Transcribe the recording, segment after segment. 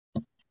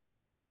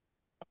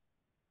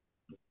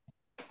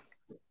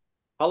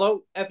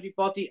Hello,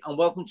 everybody, and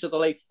welcome to the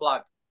Late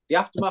Flag, the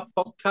aftermath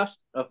podcast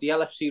of the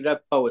LFC Red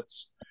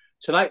Poets.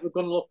 Tonight, we're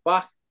going to look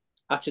back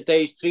at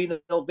today's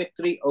 3-0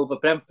 victory over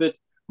Brentford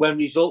when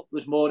result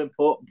was more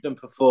important than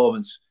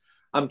performance.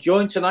 I'm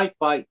joined tonight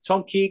by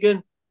Tom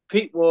Keegan,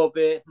 Pete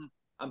Warburton,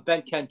 and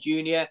Ben Kent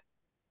Jr.,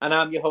 and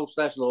I'm your host,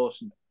 Les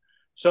Lawson.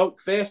 So,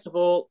 first of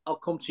all, I'll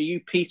come to you,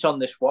 Pete, on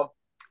this one.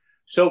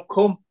 So,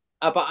 come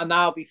about an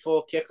hour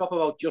before kickoff,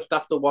 about just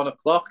after 1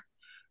 o'clock,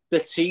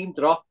 the team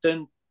dropped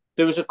and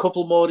there was a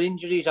couple more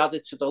injuries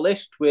added to the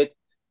list with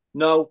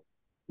no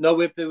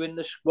Ibu in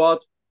the squad,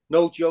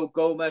 no Joe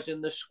Gomez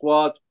in the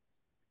squad.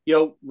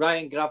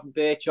 Ryan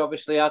Gravenberch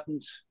obviously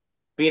hadn't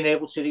been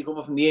able to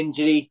recover from the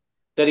injury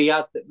that he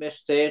had that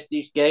missed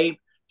Thursday's game.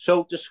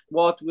 So the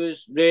squad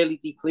was really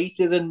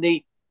depleted, and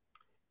the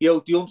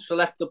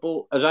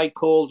unselectable, as I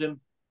called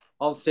him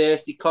on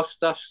Thursday,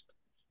 Costas,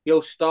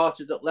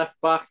 started at left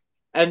back.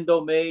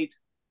 Endo made,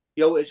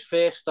 his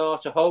first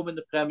start at home in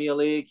the Premier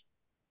League.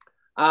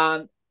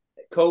 And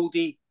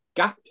Cody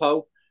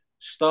Gakpo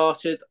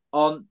started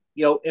on,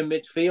 in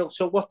midfield.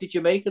 So what did you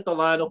make of the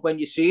lineup when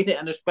you seen it,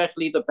 and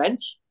especially the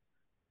bench?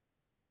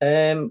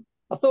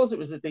 I thought it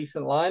was a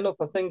decent lineup.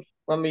 I think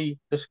when we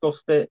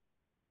discussed it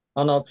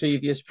on our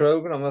previous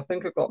program, I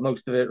think I got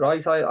most of it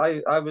right.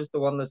 I was the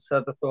one that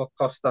said I thought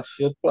Costa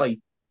should play,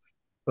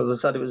 because I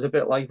said it was a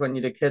bit like when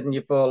you're a kid and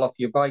you fall off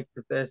your bike.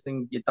 The first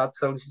thing your dad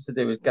tells you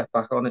to do is get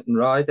back on it and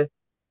ride it.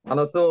 And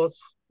I thought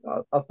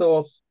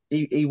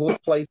he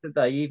would play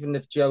today, even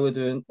if Joe had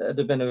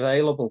been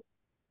available.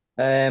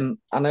 And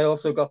I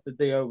also got the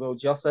Diogo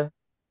Jota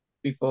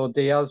before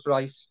Diaz,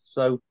 right?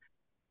 So,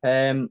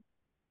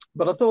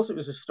 but I thought it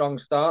was a strong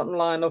starting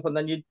lineup. And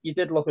then you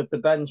did look at the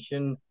bench,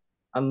 and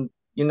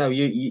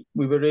we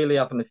were really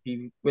having a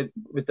few, with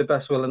the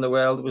best will in the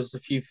world. There was a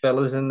few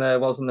fillers in there,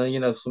 wasn't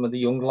there? Some of the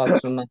young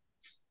lads and that.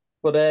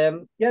 But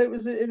yeah, it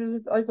was.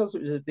 I thought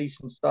it was a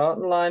decent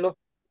starting lineup.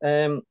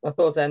 I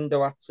thought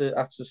Endo had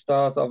to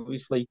start,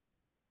 obviously,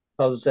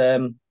 because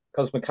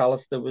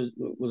McAllister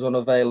was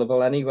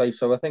unavailable anyway.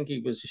 So I think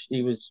he was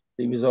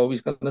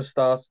always going to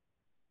start.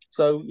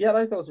 So yeah,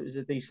 I thought it was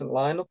a decent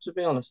lineup, to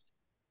be honest.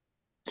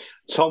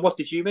 Tom, what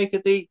did you make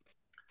of the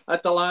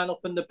lineup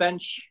and the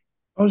bench?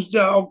 I was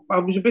a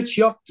bit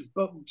shocked,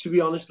 but to be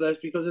honest, Les,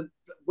 because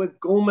with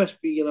Gomez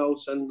being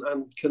out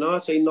and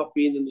Canate not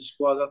being in the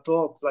squad, I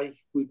thought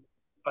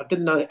I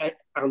didn't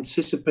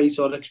anticipate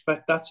or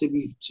expect that to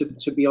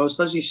be honest.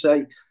 As you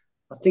say,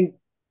 I think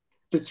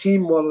the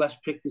team more or less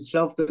picked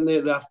itself, didn't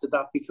it, after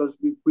that, because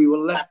we were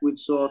left with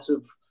sort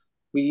of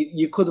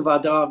you could have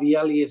had Harvey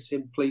Elliott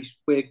in place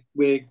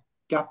where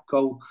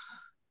Gapco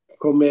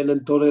come in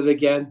and done it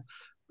again,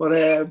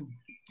 but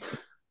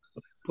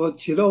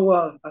you know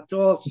what, I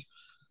thought,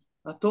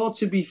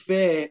 to be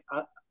fair,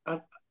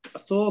 I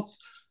thought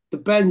the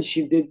bench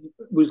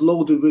was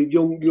loaded with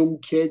young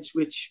kids,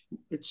 which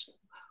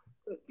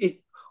it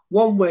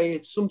one way,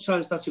 it's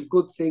sometimes that's a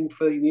good thing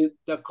for a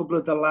couple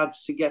of the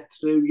lads to get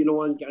through,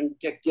 and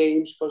get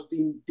games, because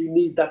they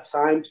need that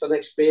time to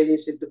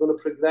experience if they're going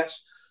to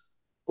progress.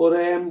 But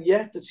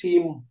yeah, the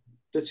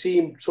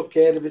team took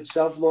care of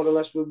itself more or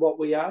less with what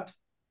we had.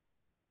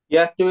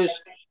 Yeah, there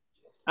was.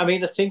 I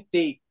mean, I think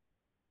I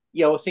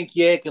think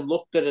Jurgen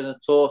looked at it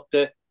and thought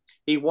that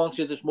he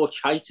wanted as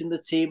much height in the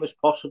team as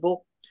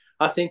possible.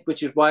 I think,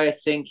 which is why I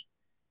think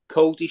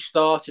Cody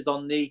started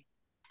on the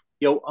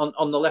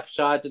on the left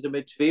side of the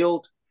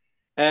midfield,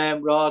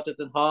 rather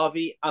than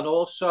Harvey. And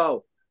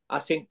also, I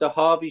think that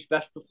Harvey's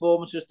best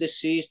performances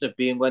this season have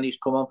been when he's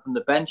come on from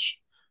the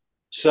bench.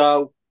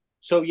 So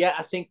yeah,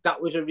 I think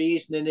that was a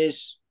reason in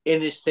his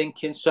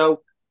thinking.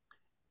 So,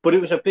 but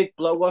it was a big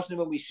blow, wasn't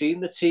it, when we seen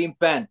the team,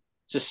 Ben,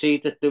 to see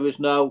that there was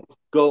no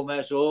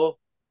Gomez or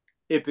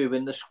Ibu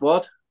in the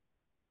squad.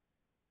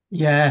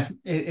 Yeah,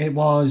 it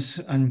was,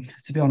 and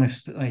to be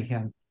honest,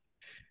 um,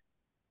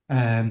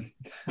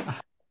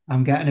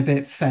 I'm getting a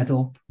bit fed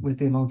up with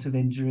the amount of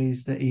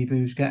injuries that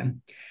Ibu's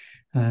getting.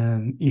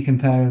 You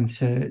compare him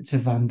to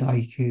Van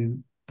Dijk, who,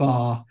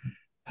 bar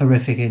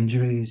horrific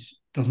injuries,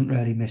 doesn't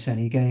really miss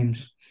any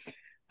games.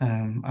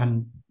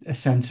 And a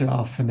centre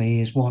half for me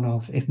is one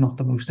of, if not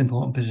the most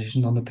important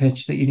position on the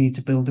pitch, that you need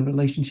to build a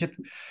relationship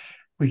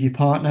with your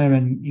partner,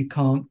 and you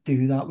can't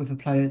do that with a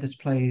player that's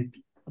played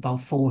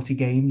about 40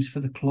 games for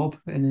the club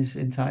in his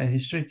entire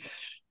history,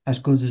 as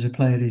good as a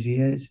player as he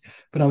is.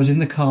 But I was in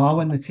the car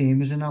when the team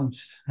was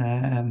announced,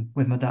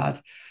 with my dad,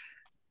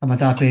 and my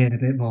dad being a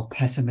bit more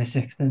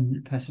pessimistic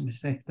than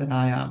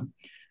I am.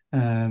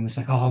 It's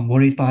like, oh, I'm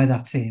worried by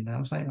that team. And I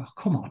was like, oh,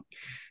 come on.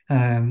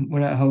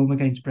 We're at home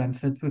against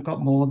Brentford. We've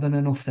got more than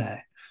enough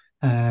there.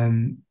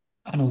 And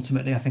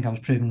ultimately, I think I was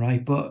proven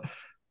right. But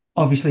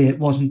obviously, it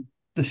wasn't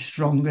the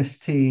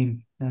strongest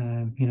team.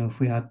 If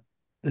we had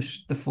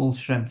the full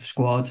strength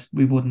squad,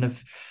 we wouldn't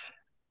have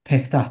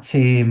picked that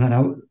team.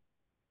 And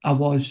I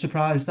was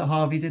surprised that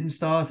Harvey didn't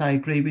start. I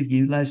agree with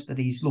you, Les, that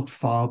he's looked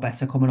far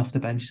better coming off the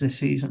bench this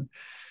season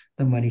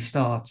than when he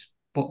starts.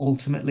 But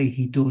ultimately,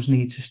 he does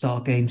need to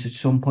start games at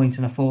some point.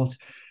 And I thought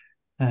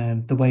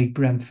The way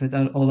Brentford,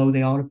 although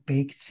they are a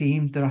big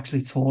team, they're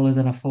actually taller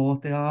than I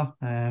thought they are.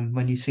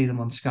 When you see them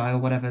on Sky or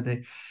whatever,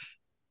 they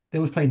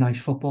always play nice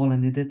football,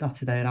 and they did that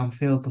today at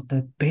Anfield. But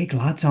they're big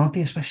lads, aren't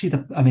they? Especially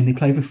they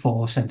played with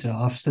 4 centre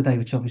halves today,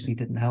 which obviously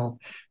didn't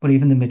help. But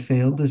even the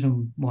midfielders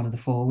and one of the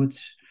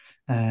forwards,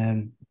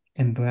 in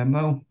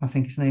Bremo, I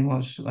think his name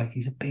was, like,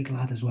 he's a big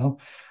lad as well.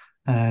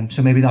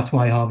 So maybe that's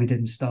why Harvey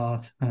didn't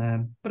start.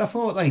 But I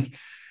thought, like,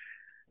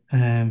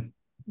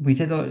 we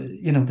did,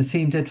 the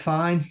team did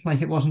fine.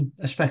 Like, it wasn't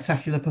a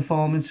spectacular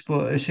performance,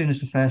 but as soon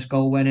as the first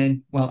goal went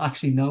in, well,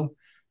 actually, no,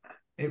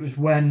 it was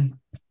when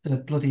the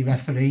bloody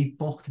referee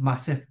booked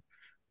Matip,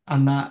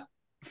 and that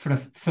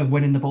for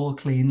winning the ball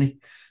cleanly,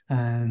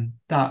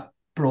 that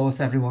brought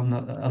everyone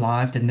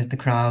alive, didn't it? The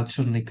crowd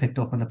suddenly picked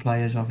up on the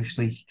players,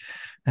 obviously,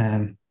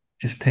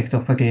 just picked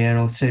up a gear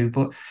or two.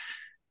 But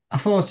I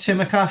thought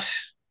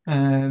Tsimikas,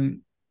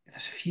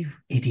 there's a few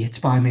idiots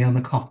by me on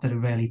the cop that are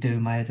really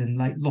doing my head and,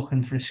 like,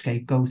 looking for a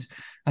scapegoat,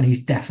 and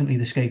he's definitely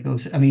the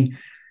scapegoat. I mean,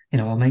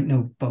 I'll make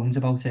no bones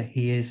about it.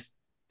 He is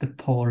the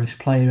poorest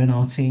player in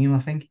our team, I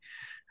think.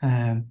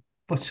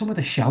 But some of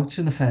the shouts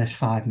in the first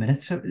 5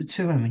 minutes to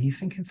him, and you're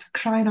thinking, for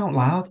crying out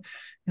loud,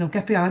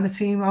 get behind the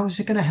team. How is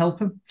it going to help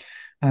him?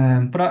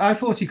 But I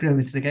thought he grew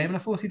into the game, and I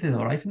thought he did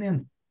all right in the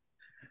end.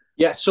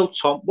 Yeah. So,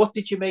 Tom, what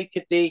did you make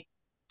of the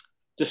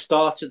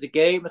start of the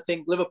game? I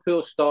think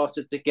Liverpool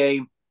started the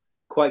game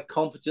quite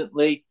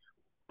confidently,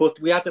 but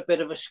we had a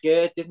bit of a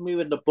scare, didn't we,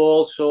 when the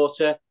ball sort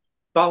of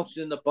bounced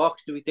in the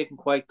box that we didn't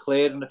quite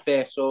clear in the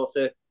first sort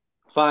of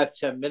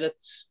 5-10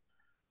 minutes.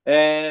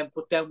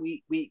 But then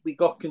we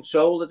got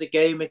control of the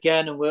game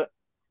again, and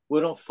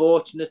we're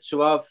unfortunate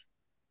to have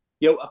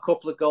a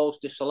couple of goals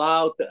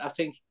disallowed. I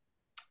think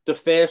the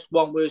first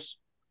one was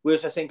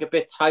I think a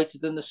bit tighter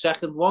than the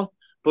second one,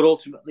 but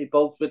ultimately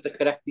both with the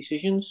correct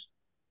decisions.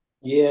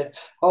 Yeah,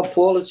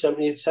 Paul had sent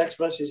me a text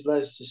message,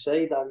 Les, to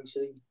say that. He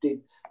said the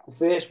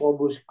first one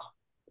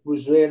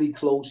was really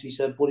close, he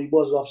said, but he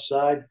was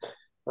offside.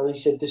 And he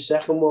said the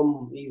second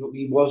one,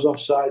 he was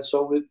offside.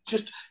 So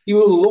he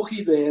was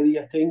lucky, really,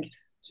 I think,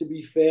 to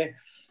be fair.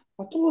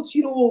 I thought,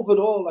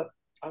 overall,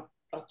 I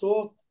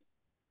thought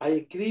I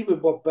agree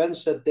with what Ben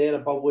said there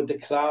about with the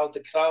crowd.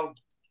 The crowd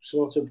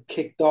sort of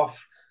kicked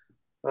off,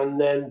 and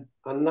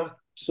that,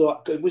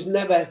 so it was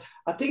never.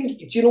 I think,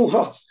 do you know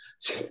what?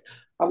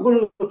 I'm going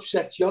to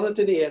upset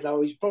Jonathan here now.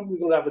 He's probably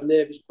going to have a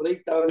nervous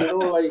breakdown,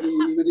 like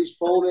with his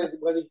phone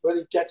when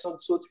he gets on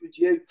touch with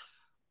you.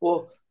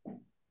 But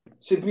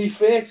to be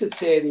fair to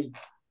Terry,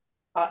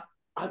 I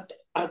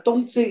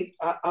don't think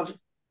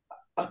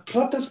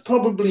that's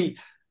probably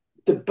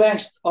the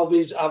best of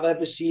his I've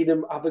ever seen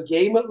him have a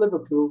game at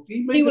Liverpool.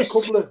 He made a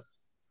couple of.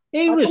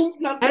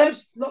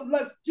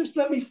 Just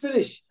let me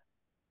finish.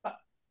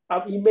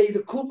 He made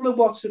a couple of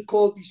what's it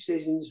called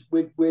decisions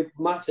with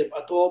Matip.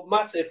 I thought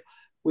Matip,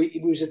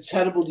 it was a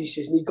terrible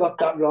decision. He got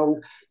that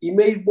wrong. He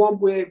made one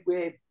where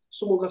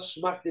someone got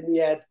smacked in the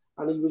head,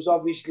 and he was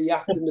obviously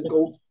acting the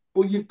goal.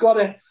 But you've got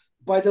to,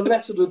 by the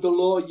letter of the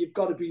law, you've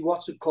got to be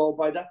what's it called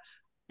by that.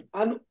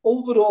 And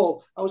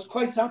overall, I was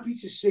quite happy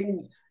to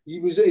sing. He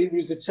was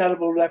a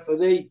terrible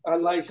referee,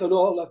 and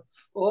all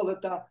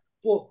of that.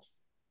 But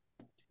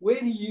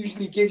where you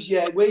usually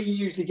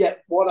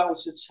get 1 out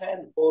of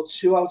 10 or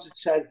 2 out of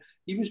 10,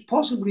 he was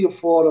possibly a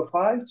 4 or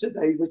 5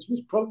 today, which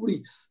was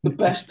probably the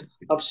best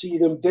I've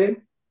seen him do.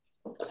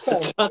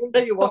 I'll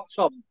tell you what,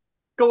 Tom.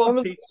 Go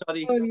on, Pete.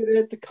 Sorry. When you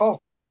heard the cop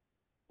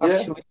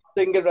actually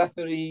finger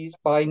referees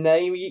by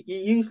name, you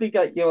usually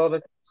get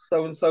your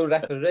so-and-so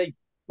referee.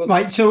 But...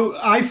 Right, so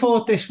I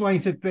thought this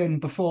might have been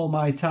before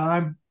my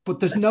time, but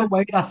there's no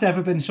way that's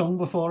ever been sung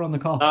before on the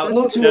cop.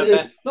 Not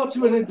to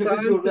an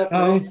individual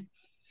referee.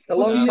 A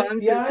long time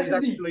since he's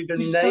actually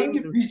been named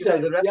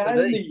the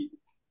referee.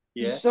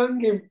 He sang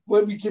him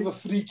when we give a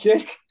free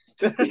kick.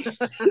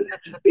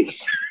 he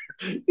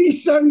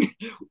sang.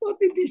 What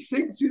did he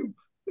sing to him?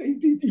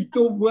 He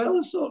done well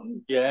or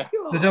something. Yeah.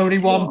 There's only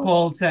one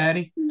Paul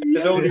Turney.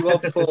 There's only one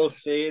Paul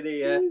Turney,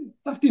 yeah.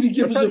 After he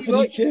gave us a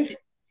free kick.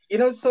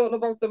 Talking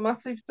about the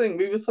massive thing,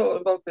 we were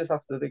talking about this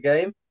after the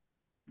game.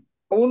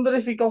 I wonder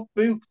if he got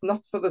booked,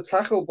 not for the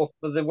tackle, but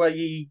for the way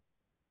he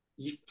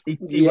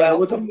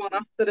went on one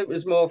after. It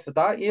was more for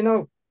that,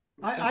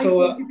 I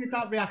thought he did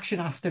that reaction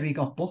after he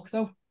got booked,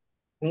 though.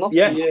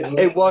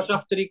 It was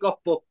after he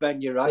got booked,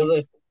 Ben, you're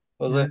right.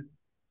 Was it?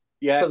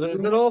 Yeah. Because it was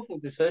an awful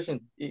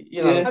decision,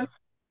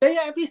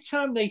 Every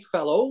time they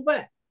fell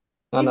over,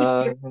 he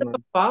was given a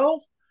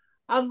foul.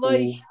 And,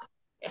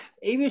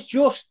 he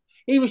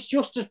was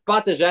just as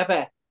bad as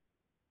ever.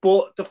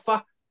 But the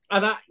fact,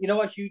 and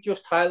as you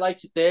just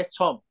highlighted there,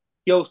 Tom,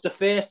 it's the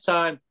first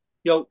time,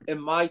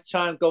 in my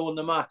time going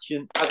the match,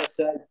 and as I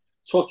said,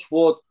 touch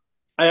wood,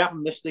 I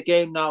haven't missed a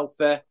game now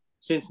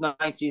since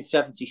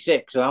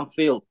 1976 at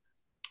Anfield,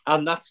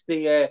 and that's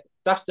the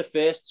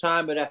first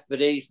time a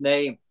referee's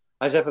name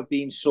has ever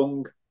been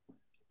sung,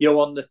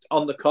 on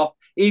the cop.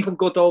 Even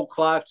good old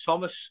Clive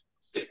Thomas,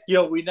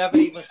 we never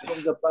even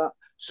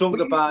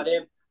sung about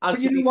him. And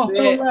but you know what,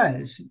 though,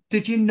 Les?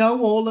 Did you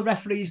know all the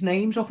referees'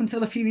 names up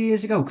until a few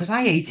years ago? Because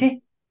I hate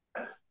it.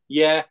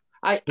 Yeah,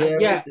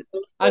 yeah,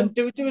 and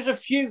There there was a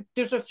few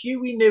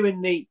we knew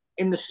in the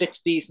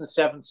 60s and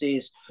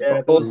 70s, yeah,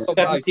 there or was some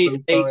high 70s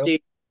and profile.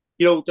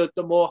 80s.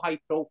 The more high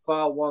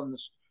profile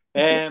ones.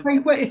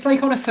 It's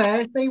like on a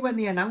Thursday when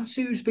they announce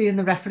who's being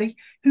the referee.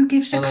 Who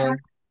gives a crap?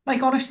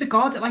 Like, honest to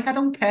God, like, I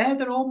don't care.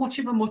 They're all much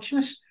of a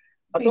muchness.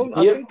 I don't.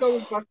 I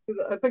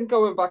think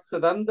going back to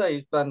them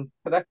days, Ben.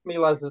 Correct me,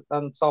 Les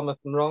and Tom, if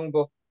I'm wrong,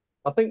 but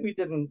I think we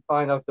didn't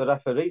find out the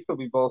referees till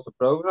we bought the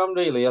program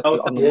really on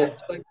the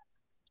website.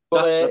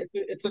 But That's right.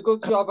 it's a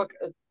good job.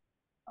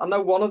 I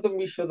know one of them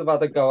we should have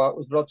had a go at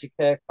was Roger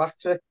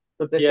Kirkpatrick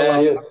for Yeah,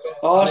 disallowing.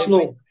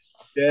 Arsenal.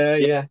 Yeah,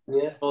 yeah,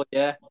 yeah, oh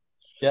yeah.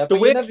 yeah. The But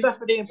you worst never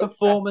refereeing expect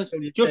performance.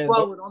 till you Just turned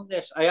while up. we're on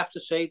this, I have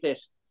to say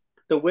this: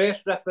 the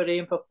worst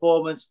refereeing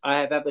performance I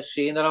have ever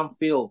seen at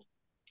Anfield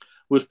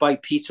was by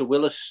Peter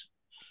Willis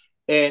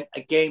in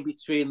a game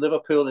between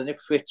Liverpool and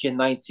Ipswich in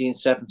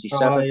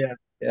 1977. Yeah,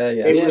 yeah,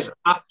 yeah. It was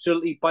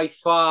absolutely by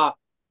far,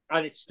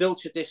 and it's still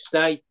to this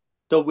day,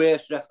 the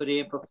worst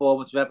refereeing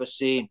performance I've ever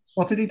seen.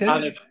 What did he do?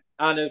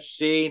 And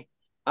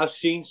I've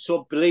seen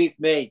some. Believe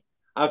me,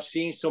 I've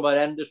seen some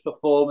horrendous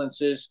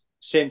performances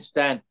since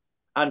then.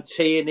 And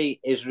Tierney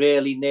is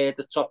really near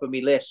the top of my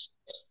list,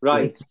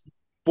 right?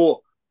 But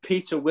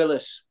Peter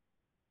Willis,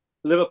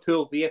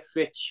 Liverpool v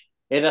Ipswich,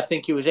 and I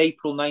think it was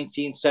April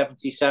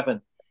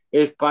 1977,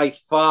 is by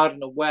far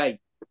and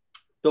away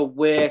the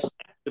worst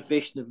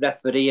exhibition of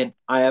refereeing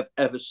I have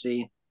ever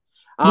seen.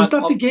 Was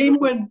that the game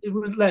when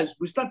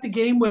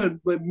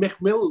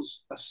Mick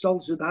Mills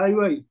assaulted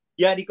Highway?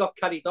 Yeah, and he got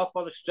carried off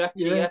on a stretcher.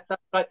 Yeah,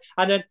 that's right.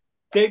 And then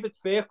David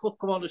Fairclough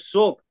come on a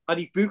sub, and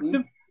he booked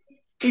him.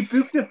 He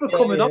booked him for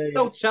coming off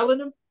without telling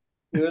him.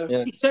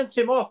 Yeah. He sent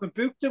him off and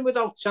booked him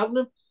without telling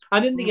him.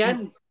 And in the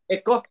end,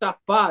 it got that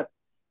bad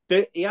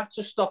that he had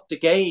to stop the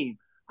game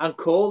and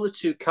call the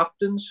two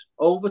captains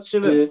over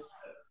to him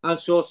and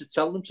sort of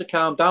tell them to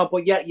calm down.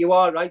 But yeah, you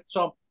are right,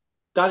 Tom.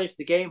 That is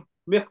the game.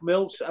 Mick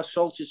Mills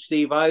assaulted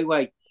Steve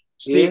Highway.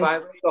 Steve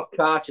Highway got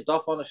carted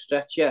off on a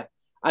stretcher,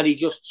 and he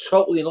just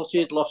totally and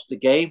utterly lost the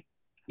game.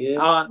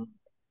 Yeah.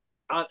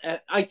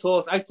 And I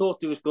thought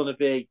there was going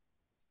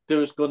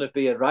to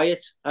be a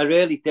riot. I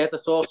really did. I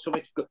thought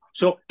something.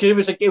 So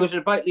it was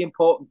a vitally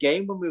important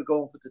game when we were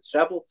going for the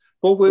treble.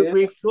 But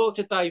we've sort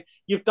of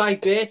you've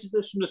diverted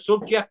us from the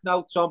subject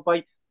now, Tom.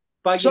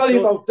 Sorry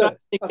about that.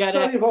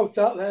 Sorry about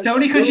that. It's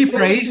only because you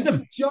praised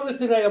them.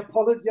 Jonathan, I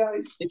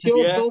apologise. It's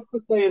your fault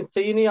for saying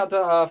Feeney had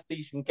a half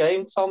decent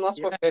game, Tom.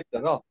 That's what picked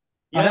it up.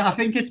 Yeah. I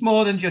think it's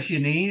more than just your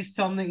knees,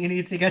 Tom, that you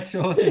need to get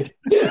sorted.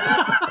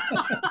 Yeah.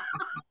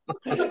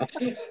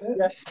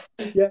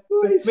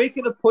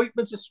 Making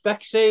appointments at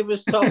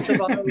Specsavers, Tom.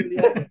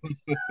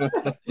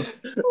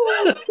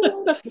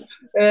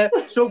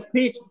 So,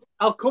 Pete,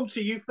 I'll come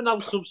to you for now.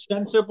 Some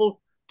sensible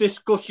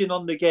discussion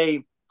on the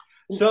game.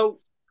 So,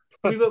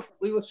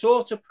 we were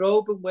sort of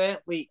probing,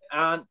 weren't we?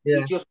 And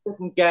we just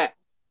couldn't get,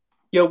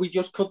 we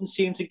just couldn't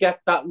seem to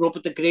get that rub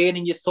of the green.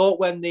 And you thought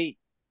when the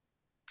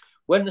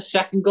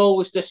second goal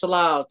was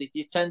disallowed, did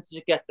you tend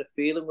to get the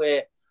feeling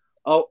where,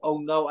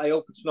 oh no, I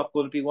hope it's not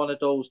going to be one of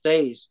those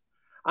days.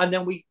 And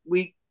then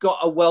we got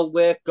a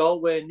well-worked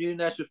goal where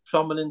Nunes was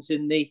prominent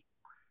in the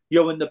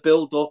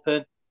build-up,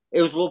 and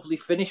it was a lovely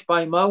finish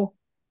by Mo.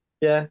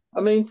 Yeah,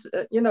 I mean,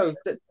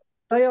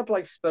 they had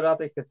like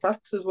sporadic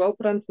attacks as well,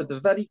 Brentford. They're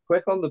very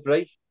quick on the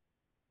break.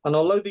 And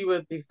although they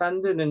were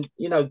defending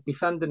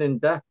in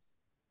depth,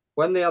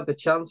 when they had the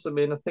chance, I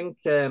mean, I think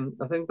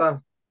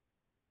that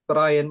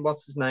Brian,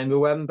 what's his name,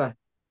 Uemba,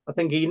 I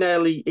think he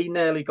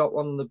nearly got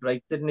one on the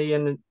break, didn't he?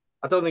 And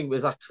I don't think it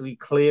was actually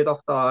cleared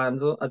off the line.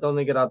 I don't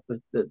think it had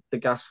the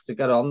gas to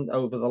get on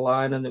over the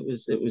line, and it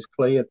was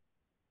cleared.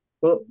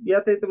 But yeah,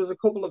 there was a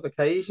couple of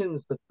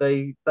occasions that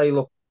they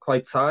looked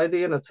quite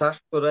tidy in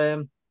attack. But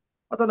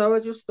I don't know. I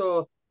just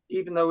thought,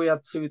 even though we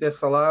had two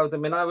disallowed, I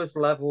mean, I was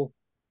level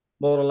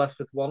more or less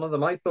with one of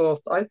them. I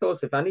thought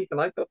if anything,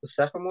 I thought the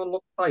second one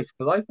looked tight,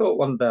 because I thought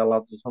one of their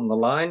lads was on the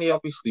line. He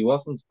obviously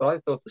wasn't, but I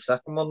thought the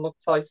second one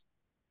looked tight.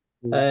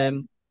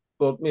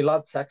 But my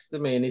lad texted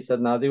me and he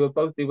said, no, they were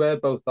both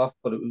off,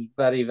 but it was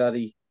very,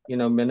 very,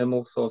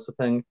 minimal sort of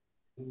thing.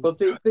 But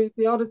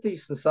they are a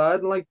decent side,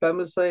 and like Ben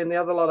was saying, they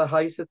had a lot of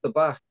height at the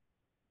back,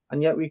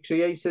 and yet we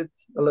created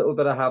a little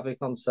bit of havoc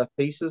on set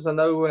pieces. I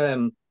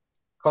know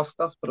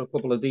Costas put a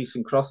couple of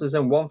decent crosses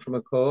in, one from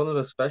a corner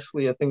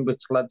especially, I think,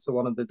 which led to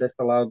one of the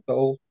disallowed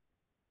goals.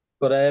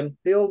 But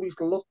they always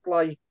looked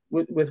like,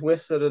 with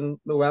Wisser and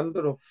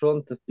November up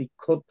front, that they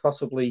could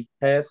possibly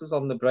hurt us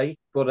on the break.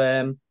 But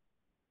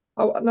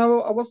I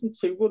wasn't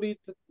too worried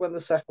when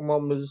the second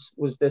one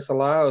was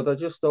disallowed. I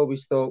just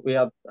always thought we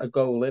had a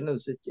goal in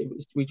us.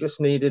 We just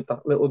needed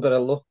that little bit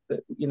of luck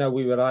that,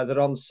 we were either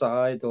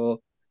onside or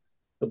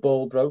the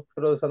ball broke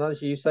for us. And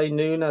as you say,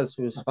 Nunes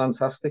was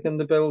fantastic in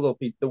the build-up.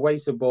 The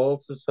weight of ball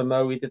to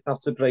Samo, he didn't have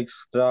to break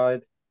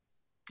stride.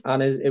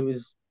 And it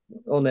was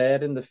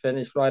unerred in the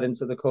finish right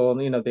into the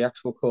corner, the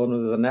actual corner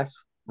of the net.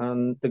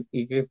 And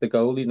he gave the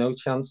goalie no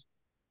chance.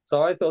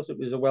 So I thought it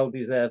was a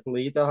well-deserved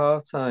lead at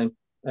half-time.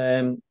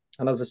 And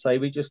as I say,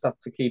 we just have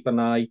to keep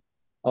an eye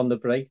on the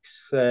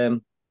breaks.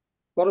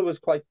 what I was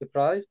quite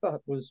surprised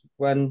at was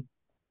when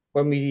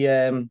we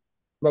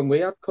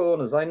had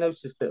corners. I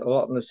noticed it a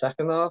lot in the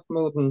second half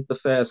more than the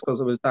first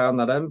because I was down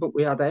that end. But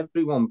we had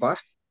everyone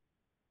back,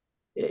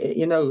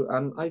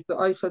 And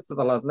I said to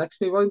the lad next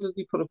to me, why did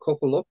he put a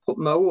couple up, put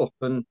Mo up,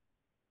 and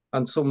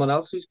someone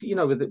else who's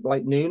with it,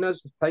 like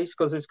Nunes with pace,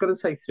 because it's going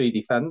to take three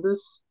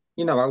defenders,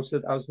 out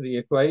of the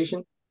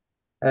equation.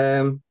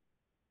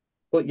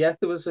 But yeah,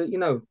 there was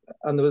and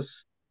there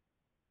was.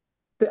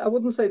 I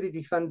wouldn't say they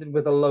defended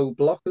with a low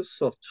block as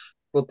such,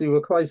 but they were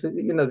quite,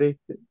 they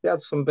had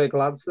some big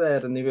lads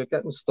there and they were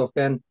getting stuck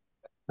in.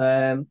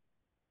 And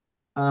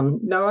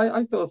no,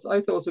 I thought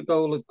a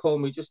goal had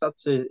come. We just had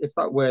to. It's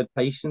that word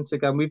patience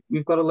again.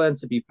 We've got to learn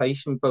to be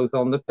patient both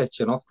on the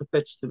pitch and off the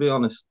pitch, to be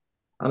honest.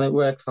 And it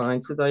worked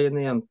fine today in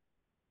the end.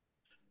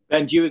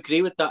 Ben, do you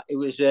agree with that? It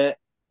was, the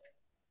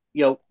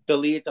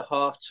lead at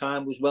half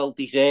time was well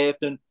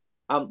deserved, and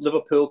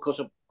Liverpool could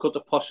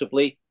have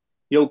possibly,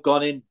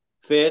 gone in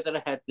further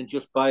ahead than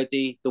just by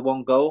the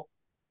one goal.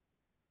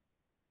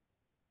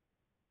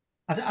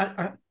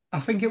 I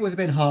think it would have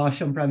been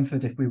harsh on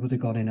Brentford if we would have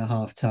gone in at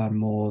half time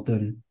more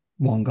than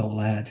one goal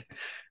ahead.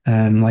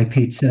 Like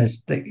Pete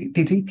says, they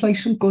do play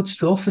some good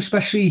stuff,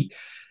 especially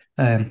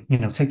take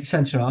the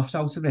centre halves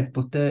out of it,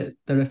 but they're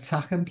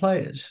attacking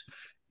players.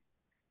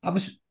 I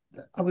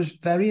was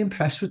very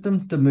impressed with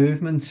them. The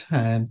movement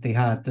they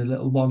had, the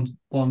little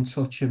one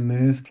touch and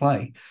move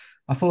play.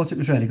 I thought it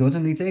was really good,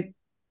 and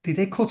they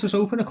did cut us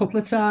open a couple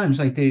of times.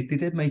 Like they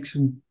did make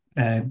some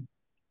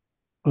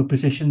good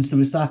positions. There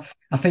was that.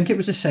 I think it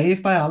was a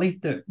save by Ali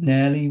that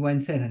nearly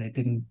went in, and it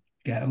didn't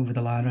get over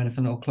the line or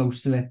anything or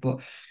close to it.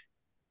 But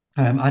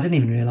I didn't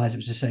even realise it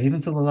was a save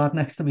until the lad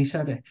next to me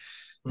said it.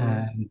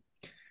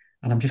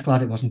 And I'm just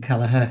glad it wasn't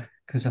Kelleher,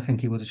 because I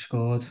think he would have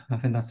scored. I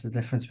think that's the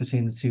difference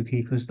between the two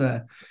keepers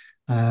there.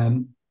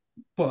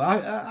 But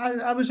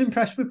I was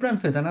impressed with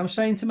Brentford, and I was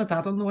saying to my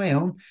dad on the way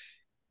home,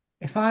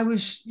 if I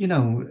was,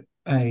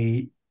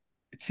 a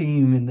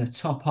team in the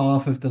top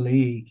half of the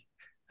league,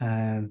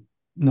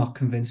 not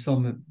convinced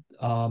on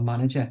our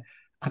manager,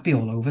 I'd be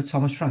all over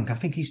Thomas Frank. I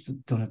think he's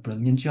done a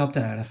brilliant job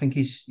there. I think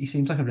he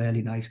seems like a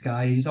really nice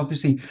guy. He's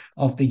obviously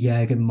of the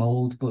Jurgen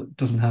mould, but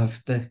doesn't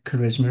have the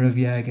charisma of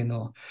Jurgen,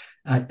 or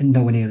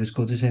nowhere near as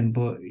good as him.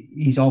 But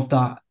he's of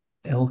that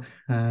ilk.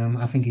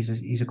 I think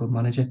he's a good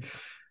manager.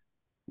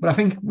 But I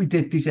think we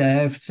did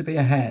deserve to be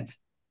ahead.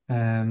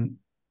 I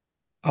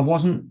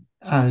wasn't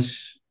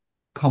as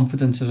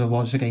confident as I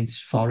was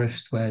against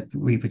Forest, where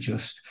we were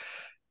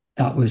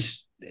that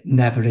was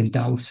never in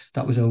doubt.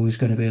 That was always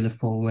going to be a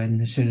Liverpool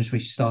win. As soon as we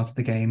started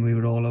the game, we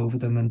were all over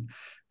them, and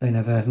they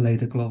never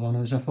laid a glove on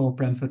us. I thought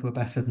Brentford were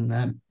better than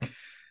them.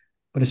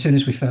 But as soon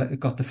as we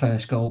got the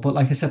first goal, but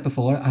like I said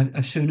before,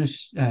 as soon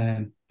as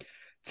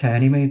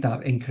Tierney made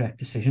that incorrect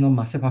decision on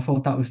Matip, I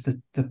thought that was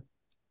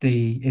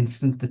the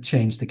instant that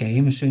changed the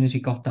game. As soon as he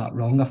got that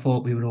wrong, I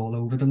thought we were all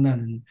over them then,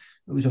 and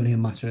it was only a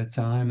matter of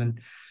time. And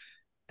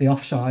the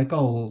offside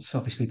goals,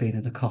 obviously being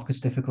in the Kop,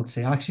 it's difficult to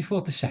see. I actually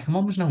thought the second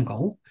one was an own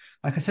goal.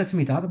 Like I said to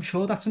my dad, I'm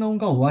sure that's an own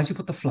goal. Why has he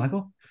put the flag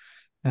up?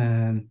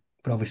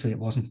 But obviously it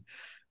wasn't.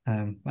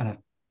 And I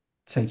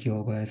take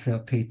your word for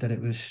it, Pete, that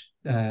it was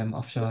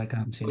offside. I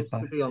haven't seen it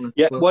back.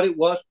 Yeah, what it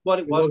was,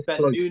 Ben,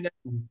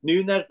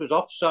 Nunes was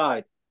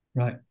offside.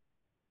 Right.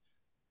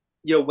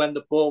 When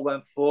the ball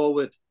went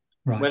forward,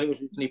 right. When it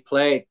was originally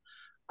played,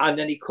 and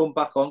then he come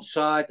back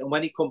onside, and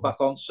when he come back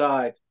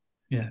onside,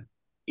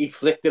 he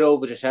flicked it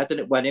over his head and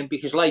it went in,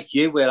 because like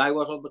you, where I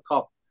was on the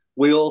Kop,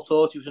 we all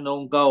thought it was an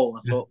own goal.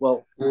 I thought,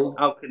 well,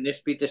 how can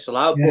this be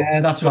disallowed?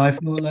 Yeah, but that's what I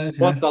thought.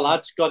 But the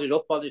lad's got it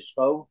up on his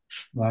phone,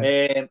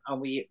 right. And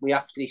we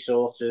actually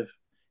sort of,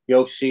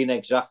 seen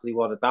exactly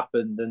what had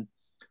happened, and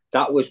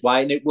that was why.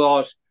 And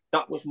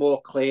that was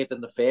more clear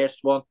than the first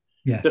one.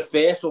 Yeah. The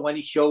first one, when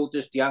he showed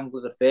us the angle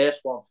of the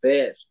first one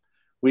first,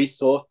 we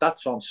thought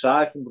that's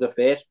onside from the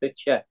first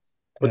picture.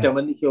 But then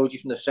when he showed you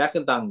from the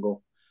second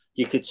angle,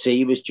 you could see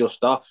he was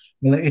just off.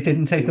 Well, it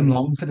didn't take them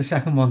long for the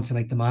second one to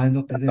make the mind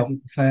up. They did. The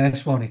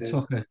first one, it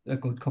took a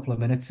good couple of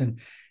minutes, and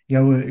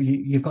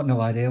you've got no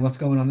idea what's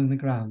going on in the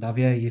ground, have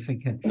you? You're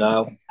thinking.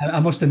 No. I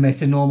must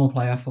admit, a normal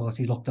player, I thought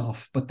he looked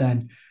off, but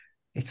then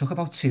it took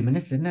about 2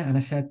 minutes, didn't it? And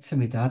I said to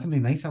my dad and my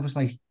mate, I was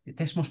like,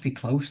 "This must be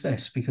close,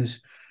 this,"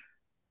 because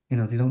they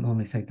don't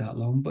normally take that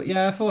long. But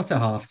yeah, I thought at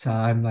half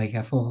time, like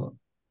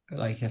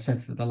I said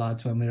to the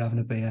lads when we were having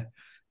a beer,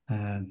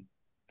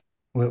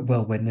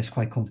 we'll win this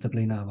quite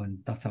comfortably now, and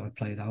that's how it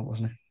played out,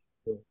 wasn't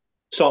it?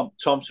 Tom,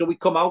 so we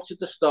come out at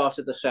the start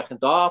of the second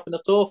half, and I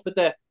thought for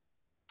the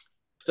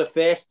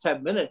first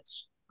 10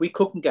 minutes, we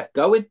couldn't get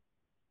going.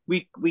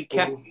 We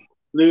kept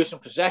losing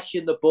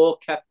possession, the ball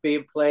kept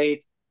being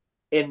played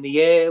in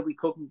the air, we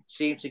couldn't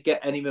seem to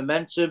get any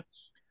momentum,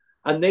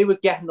 and they were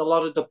getting a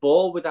lot of the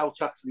ball without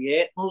actually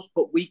hitting us,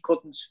 but we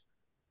couldn't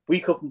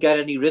get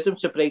any rhythm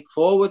to break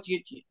forward. Do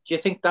you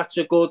think that's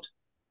a good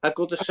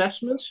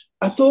assessment?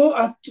 I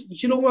thought,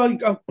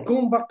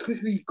 going back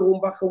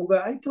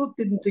over,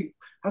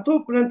 I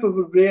thought Brentford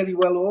were really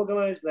well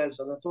organised, Les,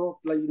 and I thought,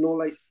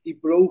 he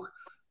broke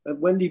And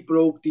when they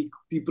broke a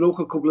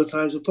couple of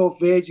times. I thought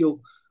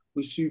Virgil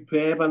was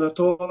superb, and I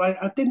thought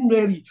I didn't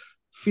really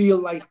feel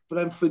like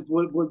Brentford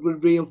were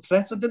real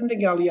threats. I didn't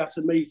think Ali had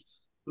to make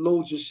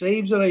loads of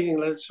saves or anything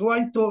like that. So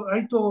I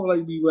thought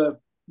like we were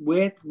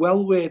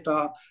well worth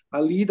our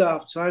lead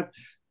half time.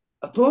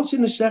 I thought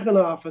in the second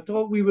half, I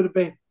thought we were a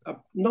bit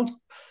not.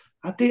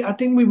 I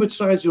think we were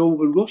trying to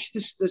overrush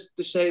this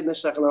say in the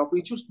second half.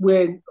 We just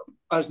weren't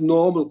as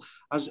normal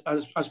as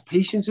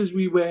patient as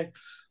we were.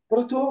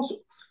 But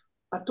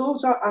I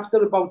thought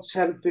after about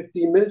 10,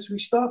 15 minutes, we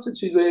started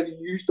to really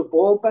use the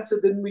ball better,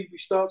 didn't we? We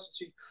started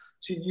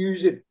to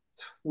use it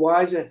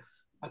wiser.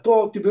 I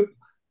thought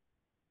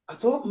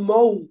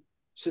Mo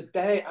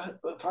today.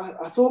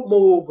 I thought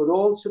Mo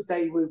overall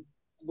today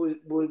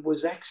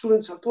was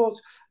excellent. I thought,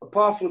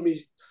 apart from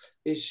his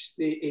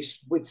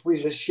which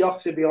was a shock,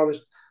 to be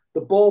honest, the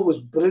ball was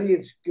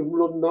brilliant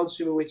running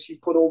onto me, which he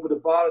put over the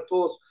bar. I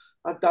thought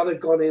that had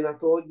gone in. I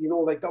thought,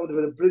 like that would have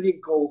been a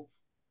brilliant goal.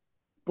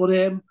 But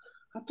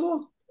I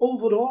thought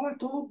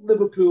overall,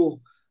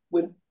 Liverpool,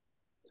 when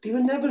they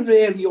were never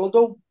really,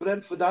 although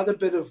Brentford had a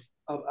bit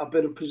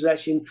of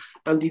possession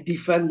and they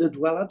defended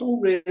well, I don't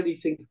really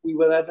think we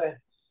were ever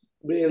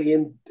really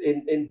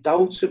in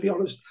doubt, to be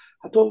honest.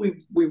 I thought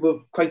we were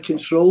quite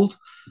controlled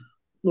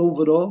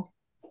overall.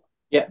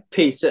 Yeah,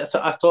 Pete,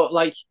 I thought,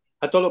 like,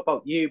 I don't know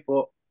about you,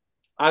 but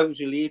I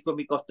was relieved when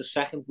we got the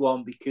second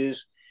one,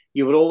 because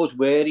you were always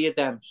wary of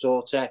them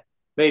sort of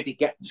maybe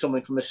getting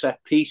something from a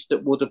set piece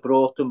that would have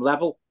brought them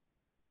level.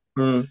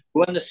 When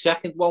the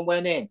second one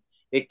went in,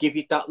 it gave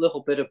you that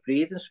little bit of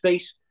breathing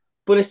space.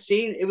 But it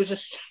seemed it was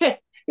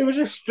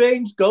a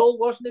strange goal,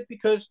 wasn't it?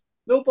 Because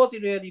nobody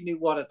really knew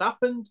what had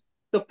happened.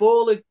 The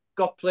ball had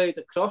got played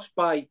across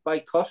by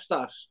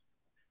Costas.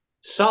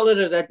 Salah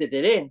had headed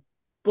it in,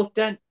 but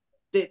then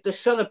the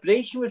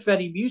celebration was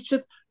very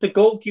muted. The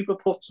goalkeeper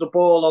puts the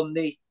ball on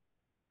the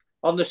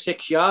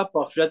 6-yard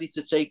box, ready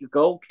to take a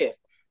goal kick.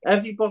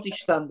 Everybody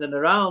standing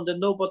around, and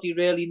nobody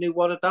really knew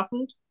what had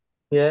happened.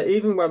 Yeah,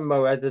 even when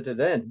Mo headed it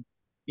in,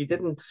 he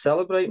didn't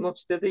celebrate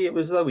much, did he? It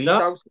was though he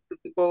doubted that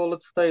the ball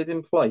had stayed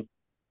in play.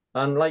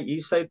 And like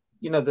you said,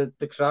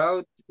 the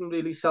crowd didn't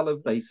really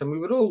celebrate, and we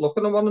were all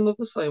looking at one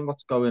another saying,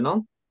 what's going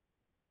on?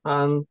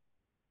 And,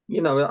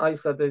 I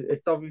said,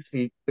 it's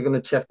obviously they're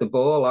going to check the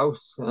ball out.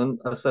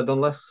 And I said,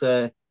 unless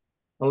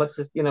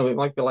it's, it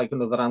might be like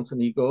another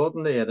Anthony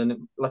Gordon there,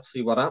 and let's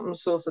see what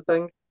happens, sort of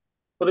thing.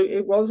 But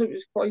it was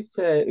quite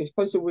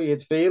a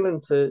weird feeling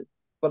to.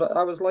 But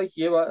I was like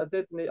you, I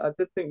did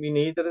think we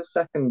needed a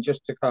second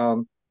just to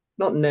calm,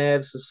 not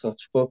nerves as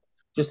such, but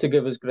just to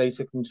give us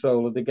greater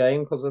control of the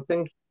game. Because I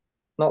think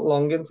not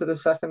long into the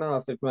second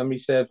half, if memory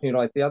serves me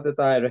right, they had a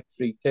direct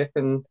free kick,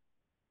 and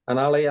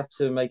Ali had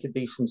to make a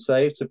decent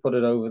save to put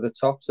it over the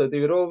top. So they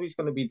were always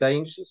going to be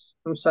dangerous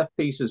from set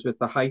pieces with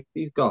the height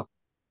he's got.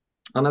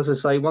 And as I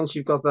say, once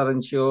you've got that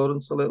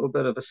insurance, a little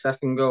bit of a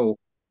second goal.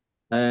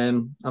 I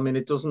mean,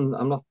 it doesn't.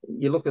 I'm not.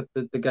 You look at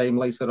the game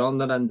later on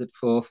that ended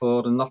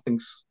 4-4, and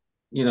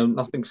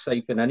nothing's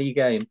safe in any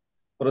game.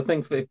 But I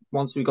think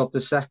once we got the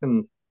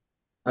second,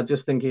 I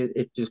just think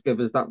it just gives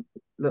us that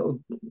little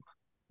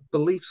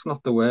belief's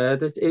not the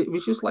word. It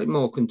was just like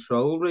more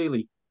control,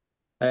 really.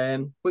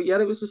 But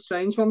yeah, it was a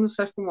strange one. The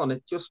second one,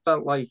 it just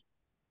felt like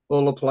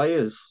all the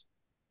players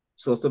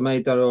sort of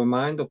made their own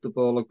mind up. The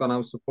ball had gone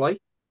out to play,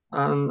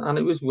 and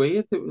it was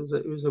weird. It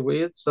was a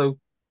weird. So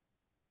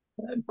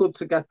good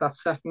to get that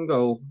second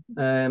goal.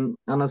 And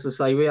as I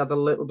say, we had a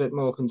little bit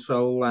more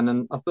control,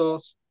 and I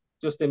thought,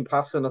 just in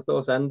passing, I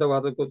thought Endo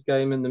had a good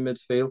game in the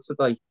midfield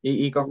today.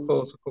 He got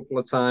caught a couple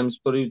of times,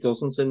 but who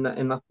doesn't in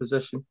that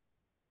position?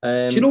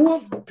 Do you know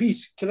what,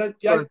 Pete?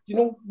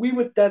 We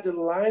were dead in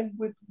line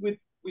with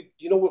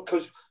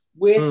because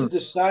we're to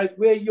the side,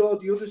 where you're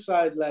the other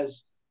side,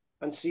 Les,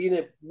 and seeing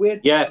it, we're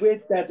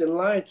dead in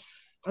line,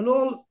 and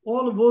all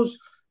of us,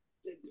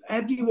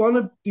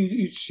 everyone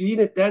who'd seen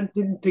it then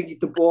didn't think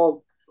the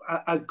ball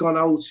had gone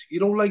out.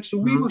 So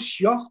we were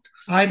shocked.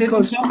 I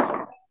didn't.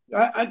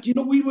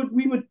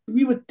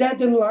 We were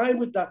dead in line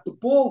with that. The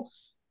ball,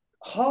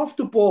 half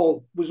the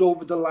ball was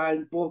over the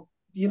line, but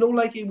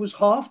it was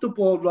half the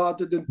ball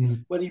rather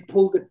than when he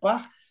pulled it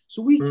back.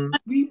 So we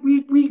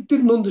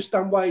didn't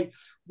understand why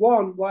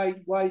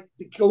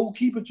the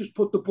goalkeeper just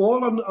put the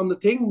ball on the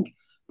thing,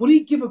 but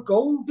he give a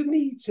goal, didn't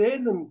he?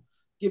 Turn and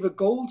give a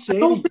goal.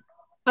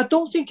 I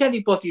don't think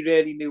anybody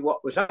really knew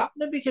what was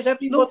happening, because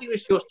everybody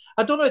was just.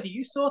 I don't know whether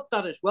you thought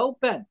that as well,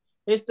 Ben.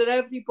 Is that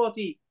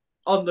everybody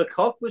on the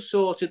Kop was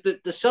sort of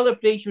the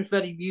celebration was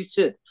very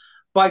muted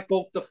by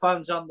both the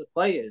fans and the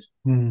players,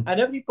 and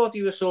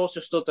everybody was sort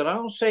of stood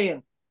around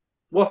saying,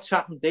 "What's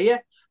happened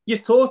here?" You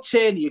thought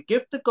Tierney would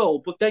give the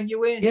goal, but then you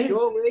weren't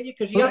sure, were you?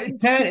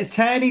 Because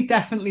Tierney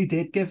definitely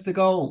did give the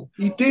goal.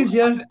 He did,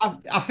 yeah.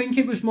 I think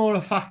it was more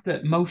a fact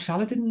that Mo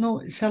Salah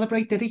didn't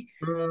celebrate, did he?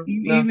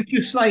 He was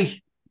just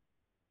like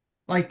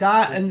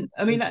that. And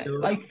I mean,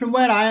 like from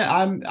where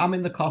I'm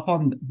in the Kop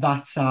on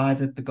that side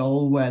of the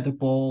goal where the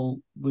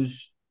ball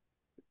was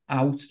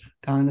out,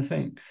 kind of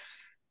thing.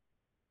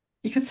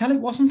 You could tell it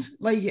wasn't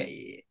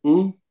like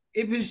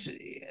it was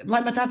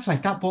like my dad's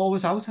like, that ball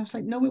was out. I was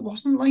like, no, it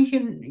wasn't. Like,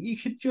 and you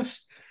could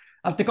just.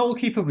 The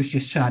goalkeeper was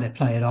just trying to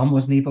play it on,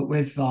 wasn't he? But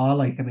with VAR,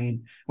 like, I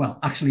mean, well,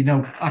 actually,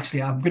 no,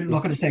 actually, not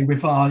going to say with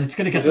VAR, it's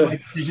going to get the right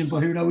decision,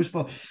 but who knows?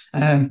 But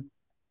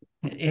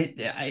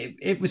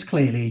it was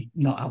clearly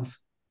not out.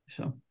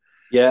 So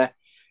Yeah.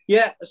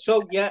 Yeah.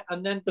 So, yeah.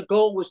 And then the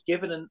goal was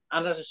given. And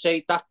as I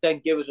say, that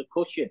then gave us a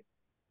cushion.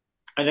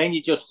 And then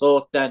you just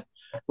thought then,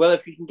 well,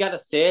 if you can get a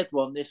third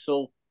one, this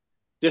will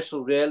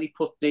really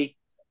put the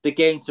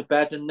game to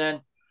bed. And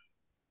then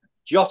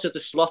Jota the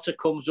slotter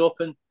comes up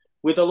and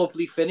with a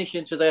lovely finish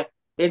into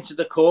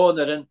the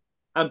corner.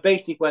 And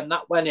basically when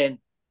that went in,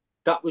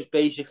 that was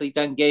basically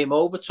then game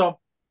over, Tom.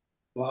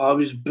 Wow, it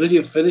was a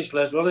brilliant finish,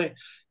 Les, wasn't it?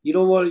 You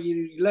know what?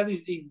 He let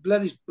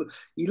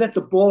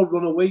the ball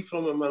run away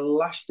from him and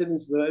lashed it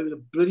into the. It was a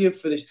brilliant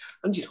finish,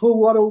 and just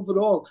what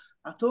overall,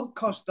 I thought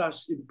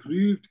Costas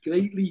improved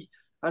greatly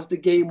as the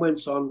game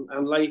went on,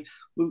 and like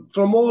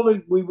from all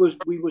we were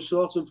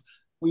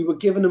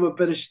giving him a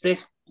bit of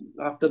stick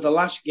after the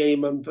last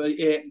game, and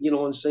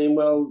and saying,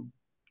 well,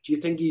 do you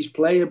think he's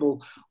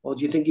playable, or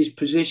do you think his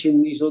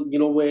position,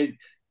 where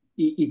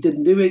he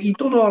didn't do it. He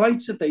done all right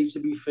today, to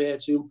be fair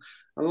to him.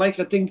 And like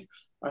I think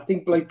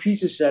like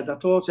Peter said, I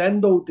thought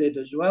Endo did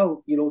as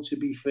well. To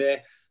be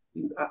fair,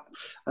 I,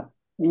 I,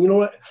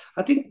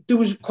 I think there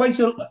was quite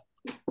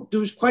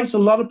a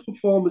lot of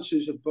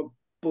performances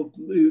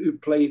who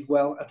played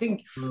well. I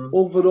think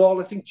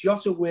overall, I think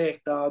Jota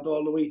worked hard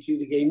all the way through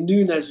the game.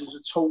 Nunes was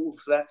a total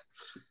threat.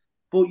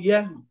 But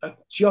yeah,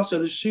 Jota,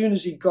 as soon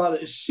as he got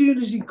it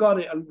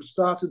and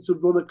started to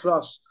run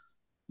across,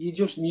 you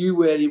just knew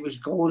where he was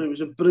going. It was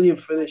a brilliant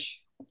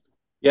finish.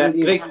 Yeah,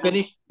 great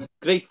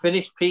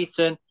finish,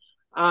 Peter.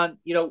 And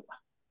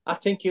I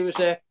think it was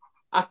at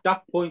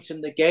that point in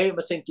the game,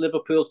 I think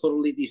Liverpool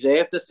thoroughly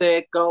deserved the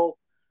third goal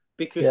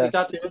because we'd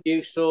had a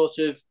few sort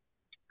of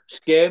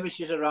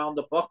skirmishes around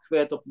the box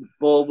where the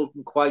ball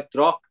wouldn't quite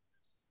drop,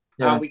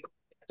 and we couldn't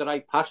get the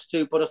right pass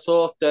to. But I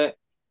thought that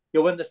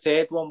when the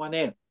third one went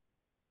in,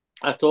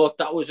 I thought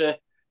that was a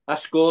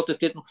score that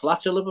didn't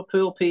flatter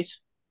Liverpool, Pete.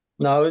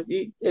 No,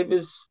 it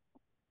was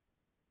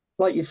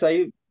like you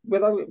say.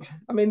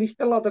 He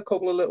still had a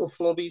couple of little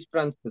flubbies,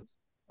 Brentford,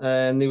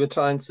 and they were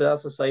trying to,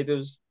 as I say, there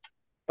was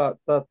that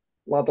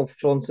lad up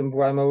front in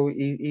Bremo.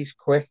 He's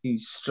quick,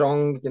 he's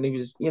strong, and he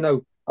was,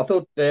 I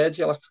thought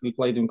Virgil actually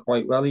played him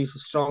quite well. He's a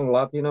strong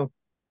lad,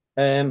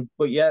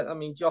 But yeah,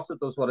 Jota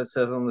does what it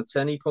says on the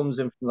tin. He comes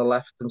in from the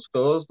left and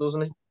scores,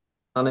 doesn't he?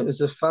 And it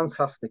was a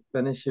fantastic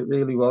finish. It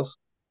really was.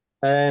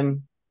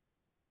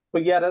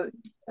 But yeah,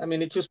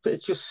 it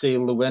just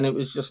sealed the win. It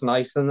was just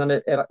nice, and then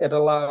it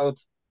allowed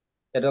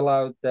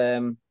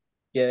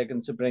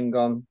Jurgen to bring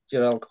on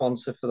Jarell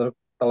Quansah for the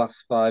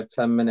last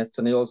 5-10 minutes,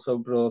 and he also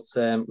brought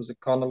was it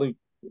Connolly?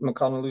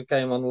 McConnell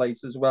came on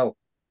late as well.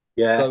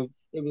 Yeah. So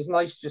it was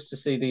nice just to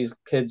see these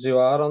kids who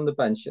are on the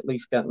bench at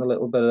least getting a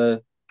little bit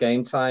of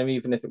game time,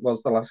 even if it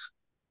was the last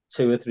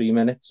 2 or 3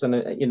 minutes, and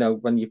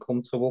when you're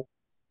comfortable.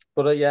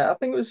 But yeah, I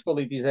think it was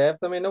fully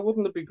deserved. I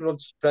wouldn't have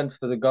begrudged Brent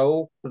for the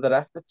goal, for their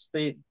efforts.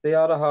 They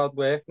are a hard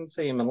working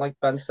team, and like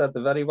Ben said,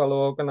 they're very well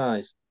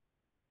organised,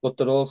 but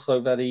they're also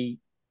very,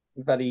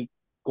 very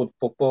good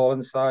football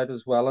inside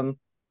as well. And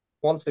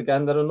once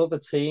again, they're another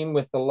team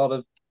with a lot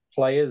of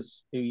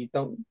players who you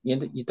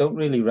don't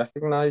really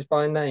recognise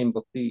by name,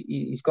 but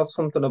he's got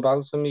something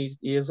about him. He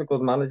is a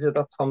good manager,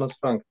 that Thomas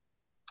Frank.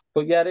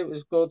 But yeah, it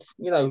was good.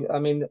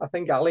 I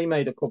think Ali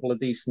made a couple of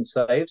decent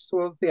saves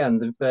towards the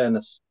end, in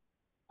fairness.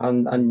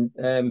 And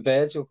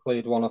Virgil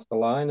cleared one off the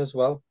line as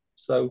well.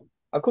 So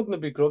I couldn't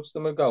have begrudged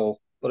them a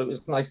goal, but it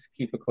was nice to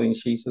keep a clean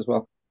sheet as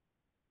well.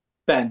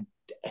 Ben,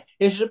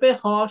 is it a bit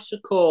harsh to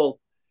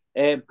call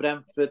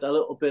Brentford a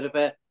little bit of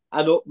an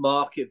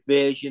upmarket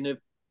version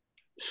of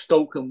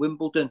Stoke and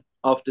Wimbledon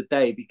of the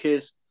day?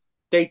 Because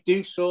they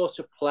do sort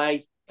of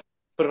play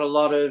for a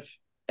lot of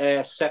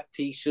set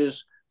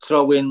pieces,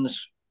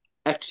 throw-ins,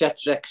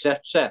 etc.,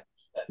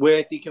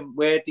 where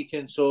they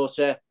can sort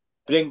of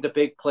bring the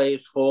big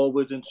players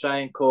forward and try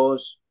and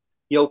cause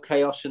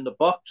chaos in the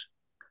box.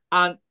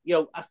 And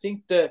I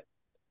think that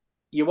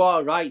you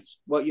are right.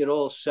 What you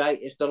all say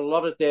is that a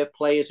lot of their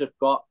players have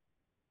got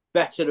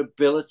better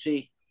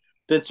ability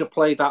than to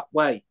play that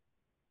way.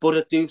 But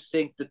I do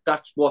think that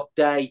that's what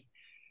they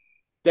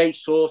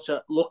sort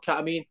of look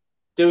at.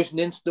 There was an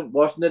instant,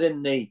 wasn't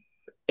there,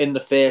 in the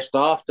first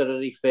half that I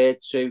referred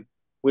to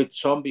with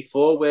Tom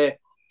before, where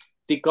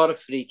they got a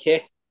free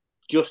kick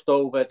just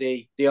over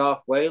the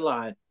halfway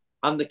line,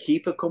 and the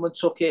keeper come and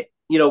took it,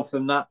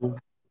 from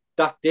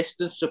that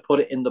distance to put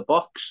it in the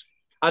box.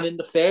 And in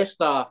the first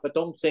half, I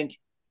don't think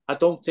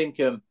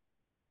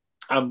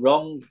I'm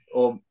wrong,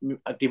 or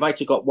they might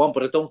have got one,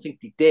 but I don't think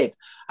they did.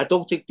 I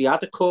don't think they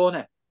had a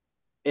corner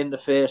in the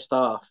first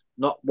half,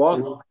 not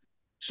one. Mm-hmm.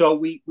 So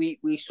we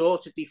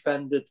sort of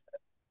defended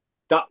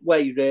that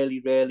way really,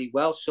 really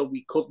well. So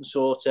we couldn't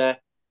sort of,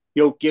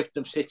 give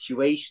them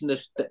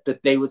situations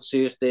that they would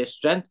see as their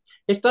strength.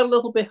 Is that a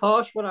little bit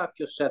harsh what I've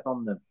just said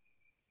on them?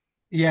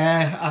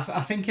 Yeah,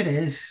 I think it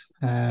is.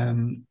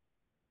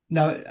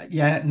 No,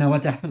 yeah, no, I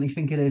definitely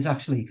think it is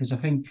actually because I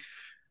think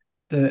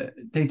that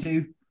they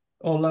do,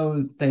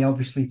 although they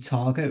obviously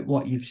target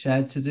what you've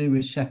said to do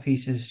with set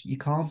pieces, you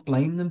can't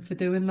blame them for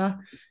doing that.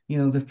 You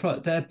know,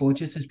 their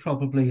budget is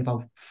probably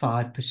about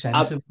 5%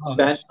 I've of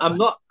Ben, ours. I'm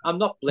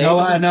not No,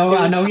 blaming them for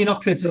I doing know you're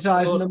not that.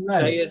 criticising Sort them, of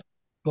Les. saying,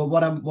 But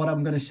what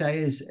I'm going to say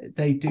is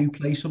they do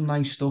play some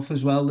nice stuff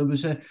as well. There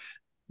was a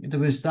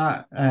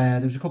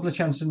couple of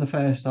chances in the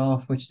first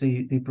half which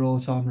they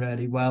brought on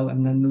really well,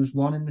 and then there was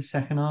one in the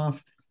second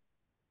half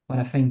when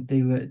I think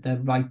their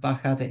right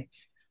back had it,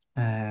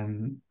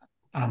 um,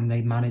 and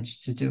they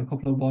managed to do a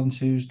couple of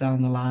 1-2s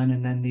down the line,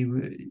 and then they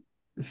were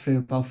through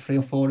about three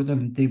or four of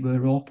them they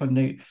were up, and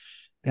they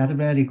had a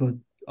really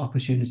good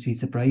opportunity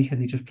to break,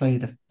 and they just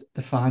played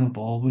the final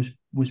ball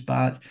was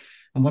bad.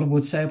 And what I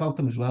would say about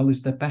them as well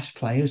is their best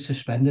player is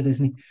suspended,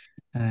 isn't he?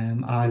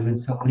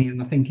 Ivan Toney,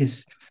 and I think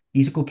he's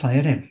a good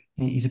player.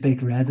 He's a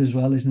big red as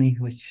well, isn't he?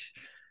 Which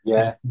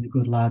yeah. he's a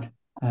good lad.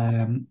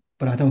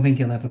 But I don't think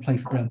he'll ever play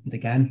for Brentford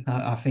again.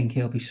 I think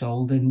he'll be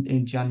sold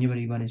in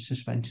January when his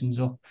suspension's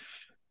up.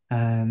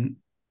 Um,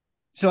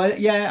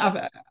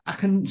 yeah, I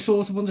can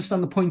sort of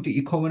understand the point that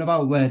you're coming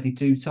about where they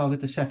do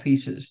target the set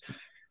pieces,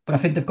 but I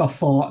think they've got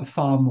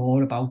far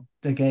more about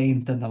the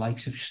game than the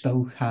likes of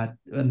Stoke had,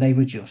 and they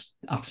were just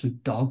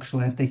absolute dogs,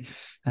 weren't they?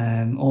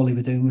 All they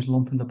were doing was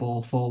lumping the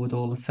ball forward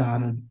all the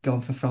time and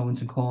going for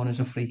throw-ins and corners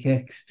or free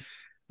kicks.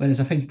 Whereas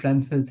I think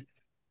Brentford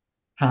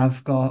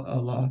have got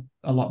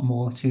a lot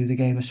more to the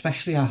game,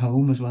 especially at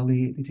home as well.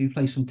 They do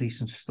play some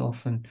decent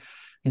stuff, and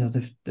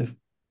they've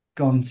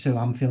gone to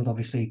Anfield.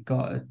 Obviously,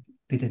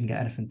 they didn't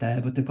get anything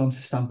there, but they've gone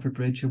to Stamford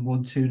Bridge and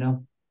won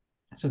 2-0.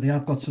 So they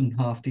have got some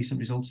half decent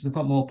results. They've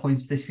got more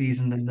points this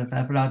season than they've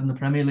ever had in the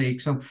Premier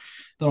League. So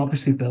they're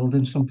obviously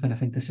building something. I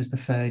think this is the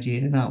third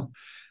year now.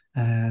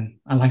 And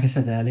like I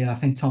said earlier, I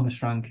think Thomas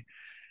Frank,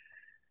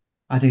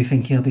 I do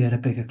think he'll be at a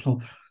bigger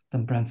club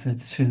than Brentford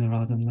sooner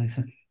rather than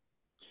later.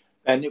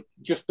 And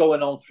just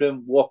going on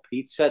from what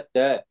Pete said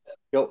there,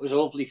 it was a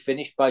lovely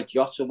finish by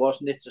Jota,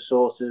 wasn't it? To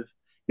sort of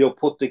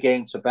put the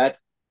game to bed.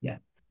 Yeah.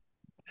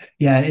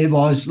 Yeah, it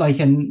was like,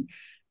 and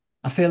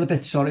I feel a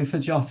bit sorry for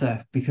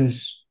Jota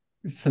because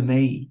for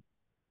me,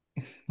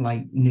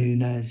 like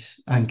Nunes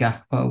and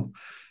Gakpo,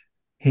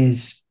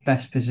 his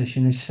best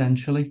position is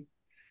centrally.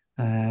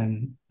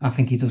 I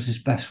think he does his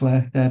best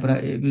work there, but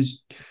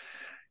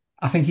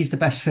I think he's the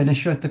best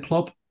finisher at the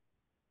club.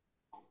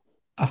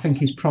 I think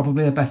he's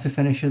probably a better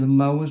finisher than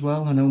Mo as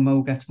well. I know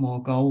Mo gets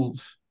more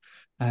goals,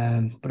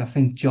 but I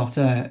think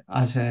Jota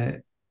as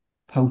a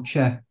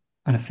poacher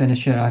and a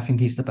finisher, I think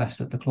he's the best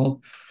at the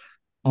club.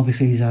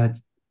 Obviously,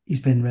 he's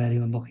been really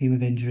unlucky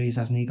with injuries,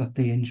 hasn't he? Got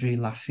the injury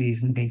last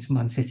season against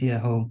Man City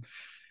at home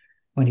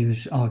when he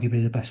was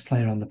arguably the best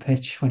player on the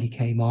pitch when he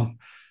came on.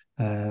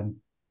 Um,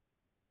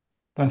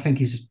 but I think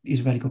he's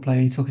a really good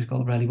player. He took his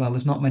goal really well.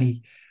 There's not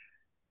many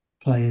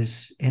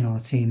players in our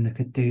team that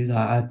could do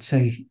that. I'd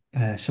say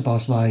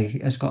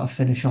Szoboszlai has got a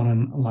finish on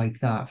him like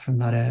that from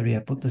that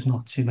area, but there's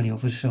not too many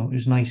others. So it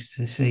was nice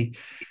to see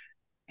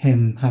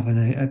him having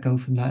a go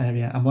from that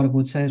area. And what I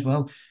would say as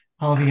well,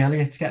 Harvey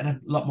Elliott's getting a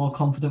lot more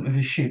confident with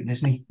his shooting,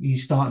 isn't he?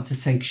 He's starting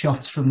to take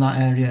shots from that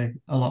area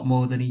a lot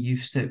more than he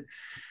used to.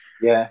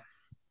 Yeah.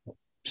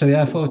 So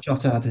yeah, I thought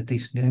Jota had a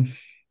decent game.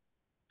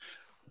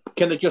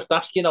 Can I just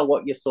ask,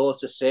 what your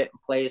thoughts of certain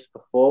players'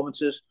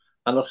 performances?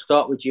 And I'll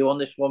start with you on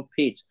this one,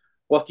 Pete.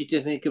 What did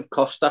you think of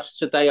Costas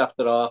today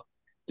after our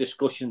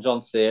discussions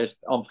on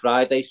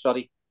Friday?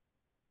 Sorry.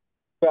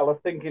 Well, I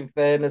think in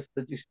fairness,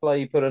 the display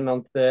he put in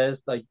on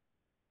Thursday,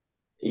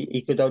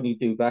 he could only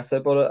do better.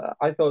 But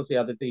I thought he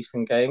had a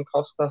decent game.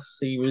 Costas,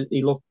 he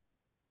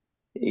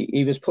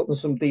was putting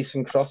some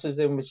decent crosses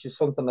in, which is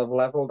something I've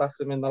levelled at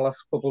him in the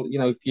last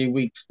few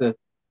weeks.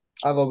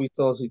 I've always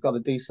thought he's got a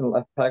decent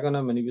left peg on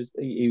him, and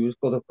he was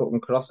good at putting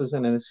crosses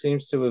in, and it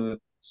seems to have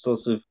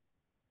sort of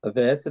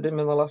averted him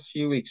in the last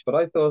few weeks. But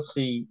I thought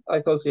he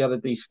had a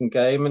decent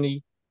game, and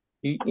he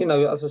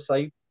as I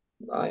say,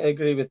 I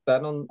agree with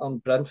Ben on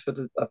Brentford.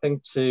 I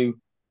think too,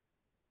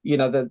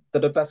 they're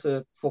a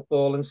better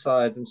footballing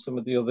side than some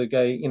of the other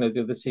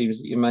the other teams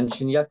that you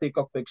mentioned. Yet they've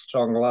got big,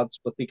 strong lads,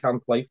 but they can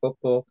play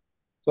football.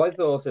 So I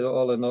thought,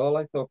 all in all,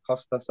 I thought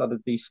Costas had a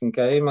decent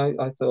game.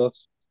 I thought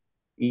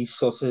he's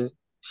sort of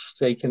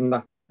shaking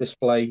that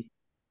display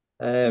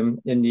in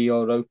the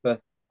Europa.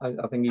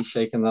 I think he's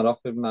shaking that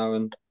off him now,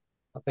 and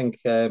I think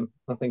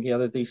he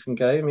had a decent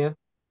game. Yeah.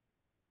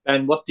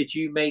 And what did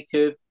you make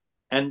of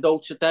Endo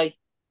today?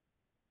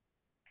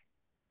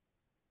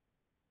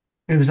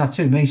 Who was that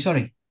to? Me,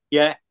 sorry.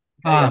 Yeah.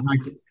 Ah,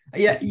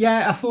 right.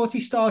 Yeah. I thought he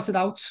started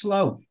out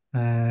slow.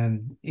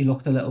 He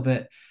looked a little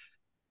bit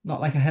not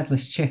like a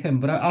headless chicken,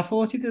 but I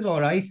thought he did all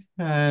right.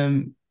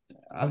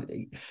 I,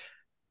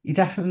 he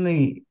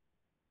definitely.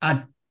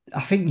 I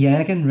think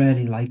Jurgen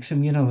really likes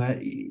him.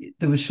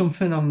 There was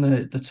something on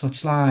the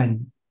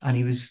touchline, and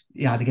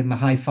he had to give him a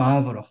high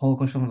five or a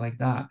hug or something like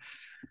that.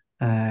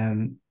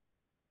 Um,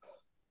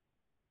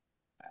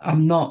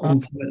 I'm not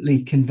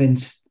ultimately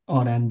convinced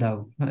on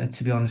Endo,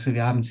 to be honest with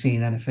you. I haven't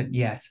seen anything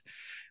yet.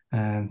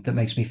 that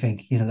makes me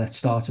think, let's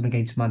start him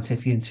against Man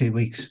City in 2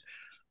 weeks.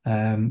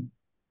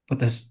 But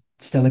there's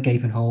still a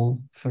gaping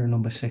hole for a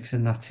number 6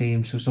 in that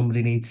team, so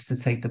somebody needs to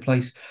take the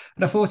place.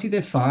 But I thought he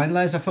did fine,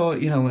 Les. I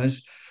thought,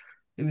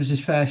 it was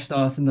his first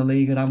start in the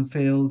league at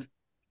Anfield.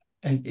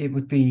 It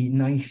would be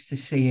nice to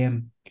see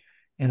him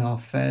in our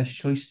first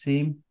choice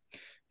team,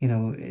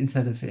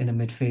 instead of in a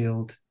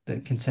midfield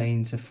that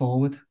contains a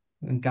forward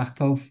and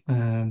Gakpo.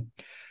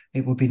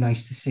 It would be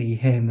nice to see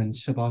him and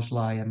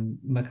Szoboszlai and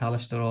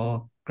McAllister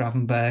or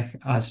Gravenberch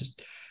as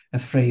a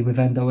free with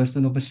Endo as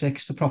the number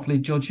 6 to properly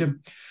judge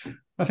him.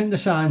 I think the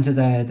signs are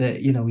there that,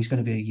 he's going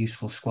to be a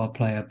useful squad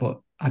player, but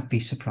I'd be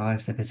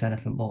surprised if it's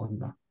anything more than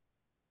that.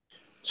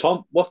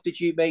 Tom, what did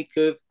you make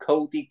of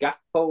Cody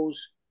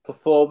Gakpo's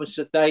performance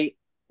today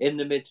in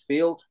the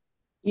midfield?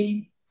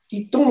 He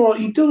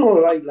done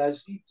all right,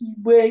 Les. He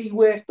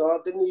worked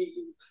hard, didn't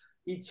he?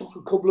 He took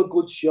a couple of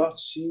good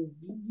shots. He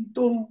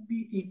done.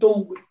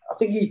 I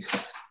think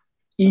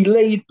he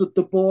laid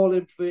the ball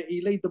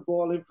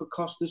in for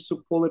Costas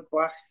to pull it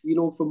back.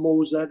 For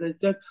Moses.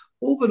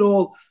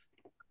 Overall,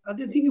 I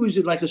didn't think it was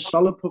like a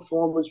solid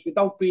performance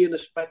without being a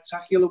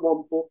spectacular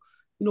one.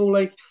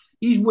 But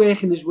he's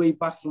working his way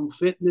back from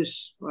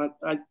fitness.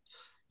 I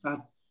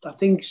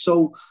think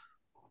so,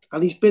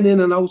 and he's been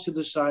in and out of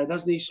the side,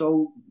 hasn't he?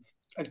 So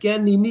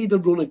again, he need a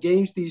run of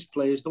games, these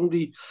players, don't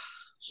he?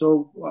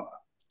 So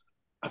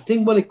I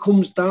think when it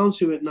comes down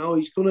to it now,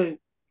 he's gonna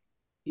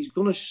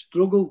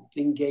struggle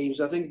in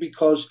games. I think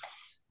because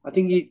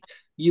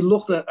you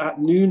looked at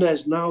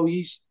Nunes now.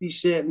 He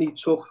certainly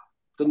took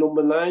the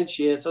number 9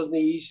 shirt, hasn't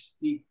he?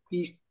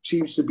 He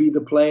seems to be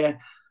the player.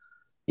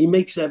 He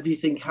makes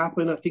everything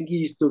happen. I think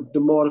he's the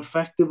more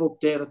effective up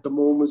there at the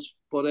moment.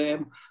 But I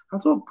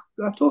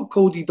thought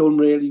Cody done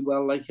really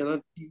well.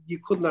 You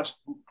couldn't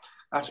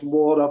ask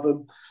more of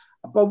him.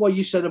 About what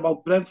you said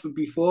about Brentford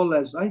before,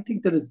 Les, I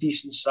think they're a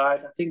decent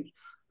side. I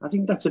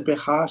think that's a bit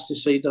harsh to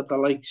say that they're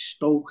like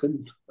Stoke,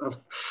 and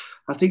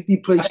I think they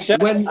play.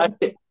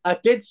 I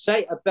did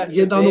say a better.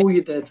 Yeah, I know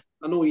you did.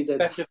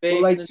 Better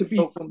version than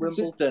Stoke and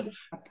Wimbledon.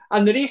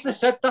 And the reason I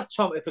said that,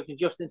 Tom, if I can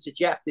just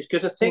interject, is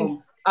because I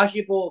think, as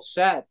you've all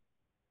said,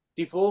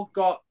 they've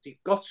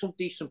got some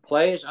decent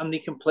players and they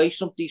can play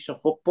some decent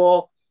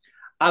football,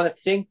 and I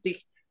think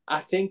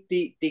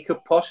they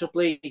could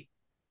possibly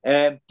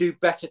do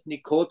better than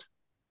they could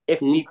if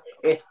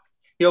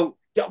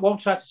what I'm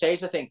trying to say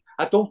is,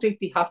 I don't think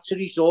they have to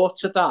resort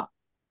to that,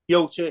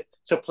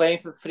 to playing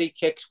for free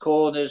kicks,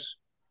 corners.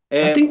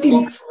 I think they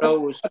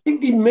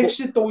mix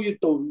it though.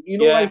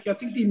 I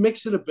think they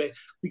mix it a bit,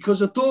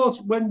 because I thought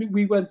when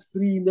we went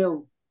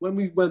 3-0,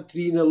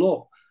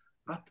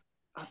 up,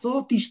 I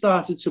thought they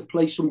started to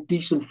play some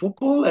decent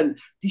football, and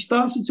they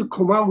started to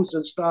come out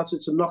and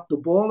started to knock the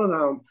ball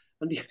around,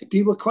 and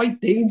they were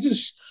quite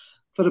dangerous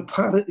for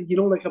about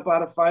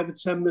a 5 or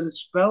 10 minute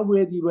spell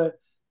where they were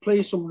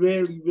playing some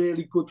really,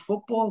 really good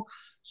football.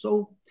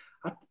 So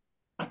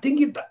I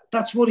think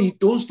that's what he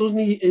does, doesn't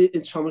he,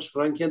 in Thomas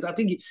Frank? And I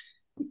think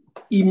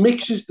he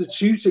mixes the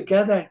two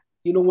together,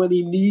 when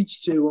he needs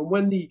to.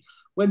 And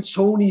when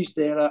Tony's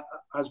there,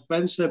 as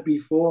Ben said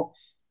before,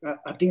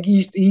 I think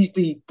he's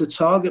the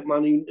target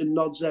man who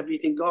nods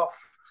everything off,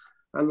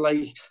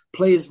 and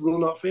players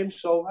run off him.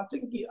 So I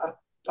think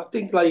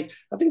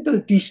they're a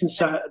decent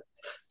side.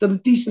 They're a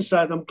decent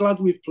side. I'm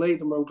glad we've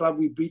played them. I'm glad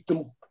we beat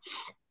them.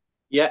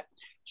 Yeah.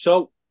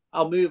 So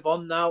I'll move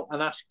on now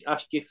and ask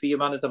you for your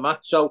man of the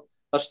match. So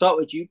I'll start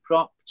with you,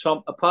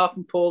 Tom. Apart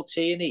from Paul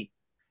Tierney,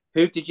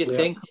 who did you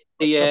think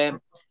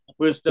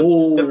was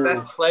the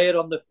best player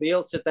on the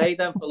field today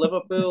then for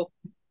Liverpool?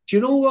 Do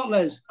you know what,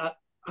 Les? I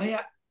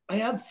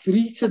had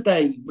 3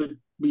 today, but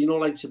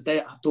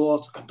today I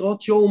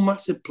thought Joel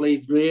Matip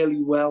played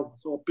really well. I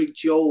thought Big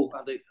Joel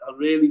had a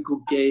really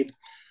good game.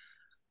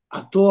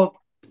 I thought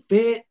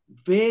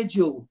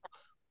Virgil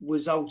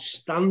was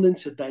outstanding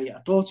today. I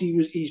thought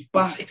he's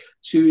back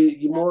to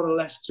more or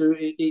less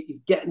he's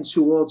getting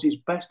towards his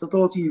best. I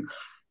thought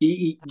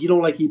he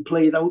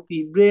played out.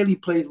 He really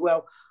played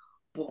well.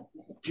 But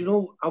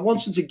I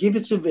wanted to give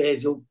it to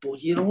Virgil,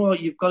 but you know what?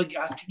 I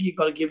think you've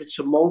got to give it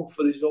to Mo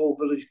for his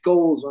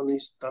goals and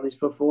his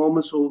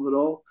performance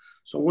overall.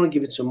 So I want to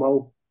give it to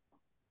Mo.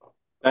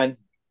 And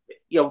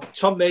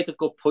Tom made a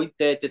good point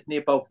there, didn't he,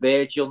 about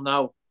Virgil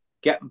now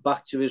getting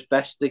back to his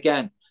best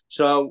again.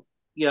 So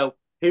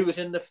who was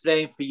in the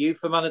frame for you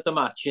for man of the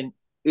match, and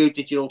who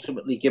did you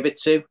ultimately give it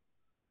to?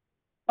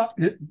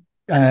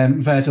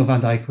 Virgil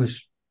van Dijk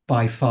was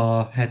by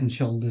far head and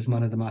shoulders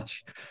man of the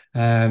match.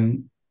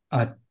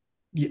 I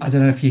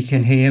don't know if you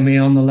can hear me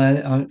on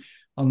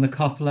the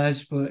cop,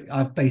 Les, but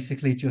I've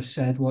basically just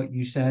said what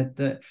you said,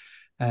 that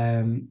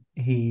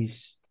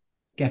he's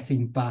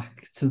getting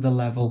back to the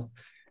level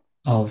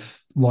of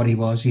what he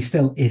was. He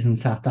still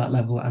isn't at that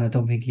level, and I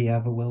don't think he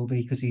ever will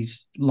be, because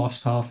he's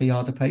lost half a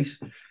yard of pace.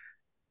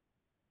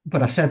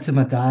 But I said to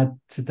my dad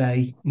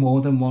today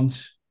more than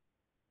once,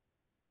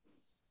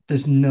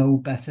 there's no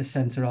better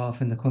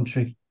centre-half in the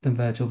country than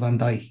Virgil van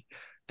Dijk.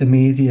 The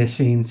media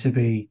seem to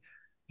be...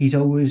 He's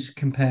always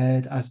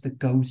compared as the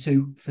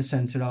go-to for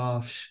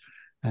centre-halves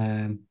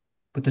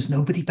But there's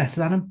nobody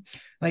better than him.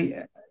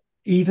 Like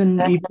even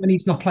when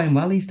he's not playing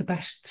well, he's the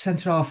best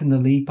centre half in the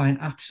league by an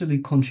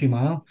absolute country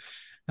mile.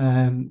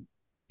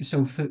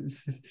 So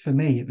for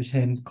me, it was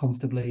him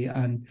comfortably,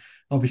 and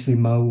obviously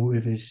Mo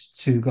with his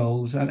 2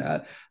 goals. And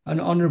an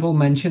honourable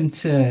mention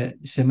to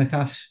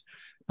Tsimikas.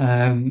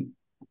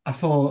 I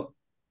thought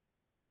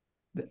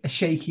a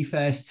shaky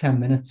first 10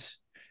 minutes.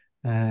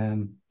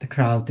 The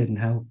crowd didn't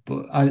help,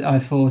 but I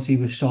thought he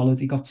was solid.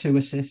 He got 2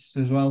 assists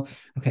as well.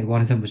 Okay,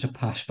 one of them was a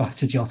pass back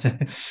to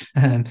Jota.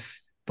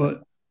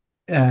 But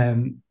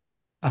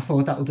I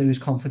thought that'll do his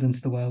confidence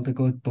the world of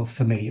good. But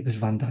for me, it was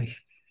Van Dijk.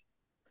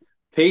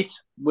 Pete,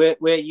 where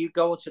you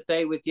going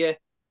today with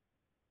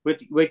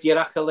your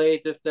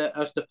accolade as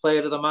the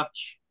player of the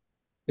match?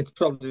 It's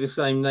probably the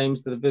same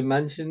names that have been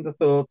mentioned. I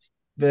thought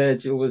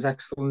Virgil was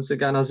excellent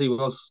again, as he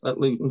was at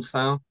Luton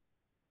Town,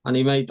 and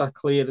he made that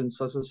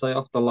clearance, as I say,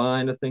 off the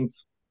line. I think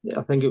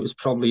it was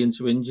probably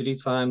into injury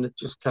time that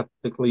just kept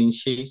the clean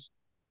sheet.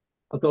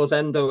 I thought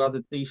Endo had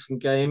a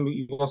decent game.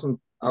 He wasn't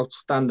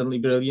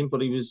outstandingly brilliant,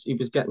 but he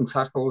was getting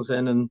tackles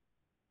in, and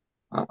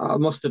I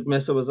must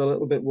admit I was a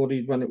little bit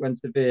worried when it went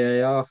to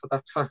VAR for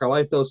that tackle.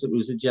 I thought it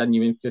was a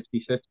genuine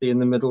 50-50 in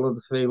the middle of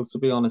the field, to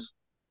be honest.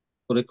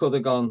 But it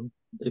probably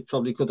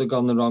could have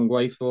gone the wrong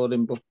way for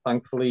him. But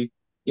thankfully,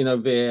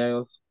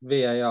 VAR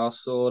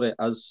saw it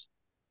as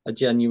a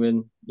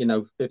genuine,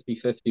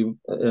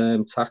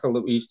 50-50 tackle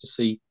that we used to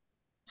see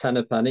 10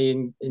 a penny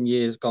in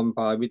years gone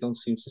by. We don't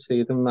seem to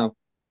see them now.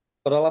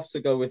 But I'll have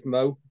to go with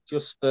Mo, he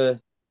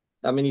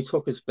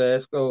took his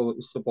first goal. It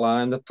was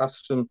sublime. The pass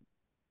from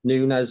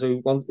Nunes,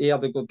 he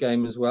had a good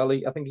game as well.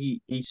 I think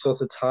he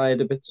sort of tired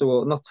a bit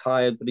not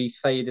tired, but he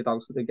faded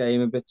out of the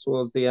game a bit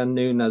towards the end,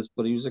 Nunes,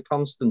 but he was a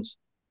constant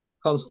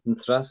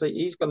threat.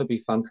 He's going to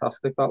be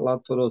fantastic, that lad,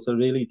 for us. I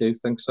really do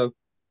think so.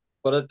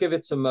 But I'd give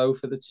it to Mo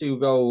for the 2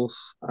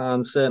 goals,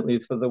 and certainly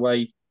for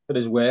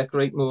his work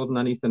rate more than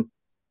anything.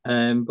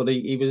 But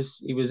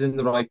he was in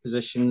the right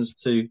positions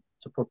to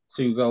put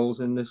 2 goals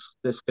in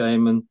this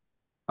game, and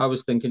I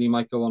was thinking he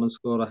might go on and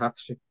score a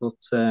hat-trick, but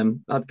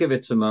I'd give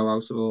it to Mo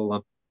out of all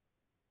that.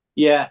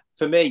 Yeah,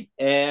 for me,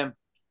 I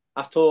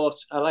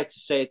like to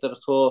say that I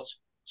thought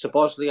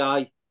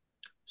Szoboszlai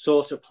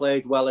sort of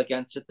played well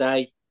again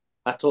today.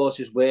 I thought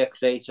his work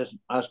rate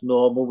as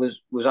normal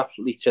was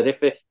absolutely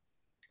terrific.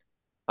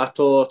 I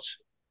thought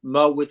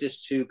Mo with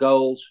his 2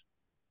 goals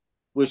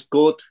was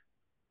good.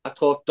 I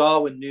thought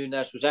Darwin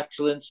Nunes was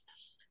excellent.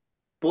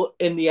 But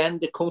in the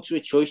end, it come to a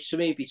choice to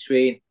me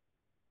between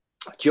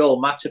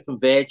Joel Matip and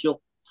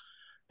Virgil.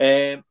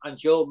 And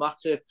Joel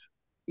Matip,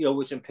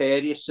 was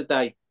imperious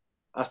today.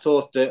 I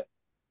thought that,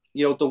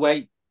 the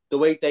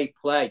way they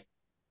play,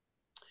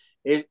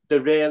 they're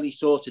really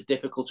sort of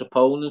difficult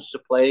opponents to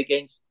play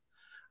against.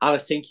 And I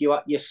think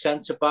your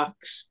centre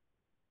backs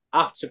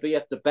have to be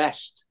at the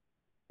best,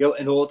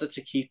 in order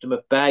to keep them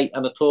at bay.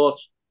 And I thought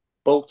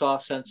both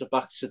our centre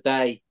backs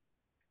today,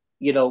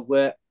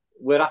 were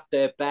at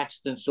their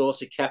best and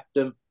sort of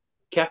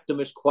kept them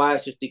as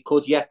quiet as they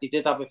could. Yet they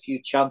did have a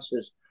few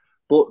chances,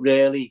 but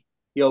really,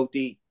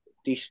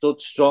 they stood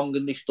strong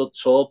and they stood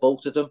tall,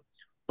 both of them.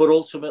 But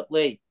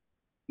ultimately,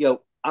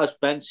 as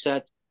Ben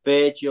said,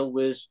 Virgil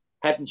was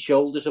head and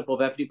shoulders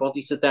above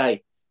everybody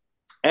today.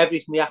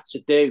 Everything he had to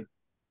do,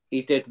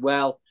 he did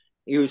well.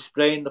 He was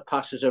spraying the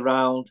passes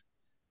around.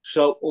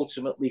 So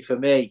ultimately for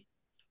me,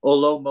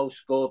 although Mo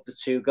scored the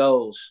 2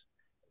 goals,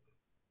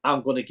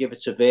 I'm going to give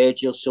it to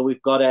Virgil. So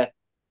we've got a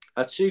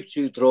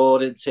 2-2 draw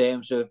in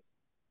terms of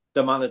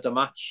the man of the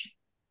match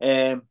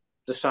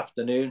this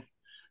afternoon.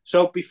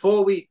 So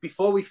before we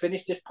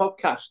finish this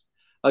podcast,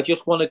 I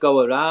just want to go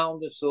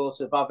around and sort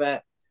of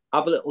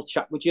have a little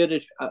chat with you,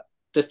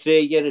 the 3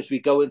 of you, as we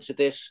go into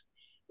this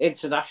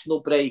international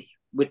break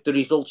with the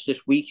results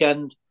this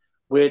weekend,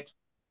 with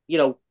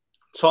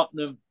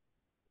Tottenham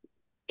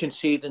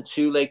conceding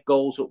 2 late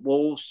goals at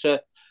Wolves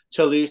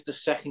to lose the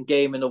second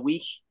game in a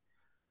week.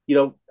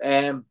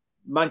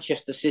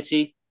 Manchester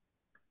City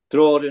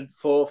drawing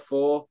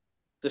 4-4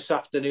 this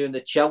afternoon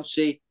at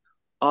Chelsea.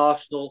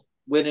 Arsenal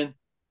winning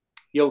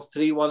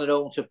 3-1 at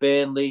home to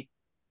Burnley.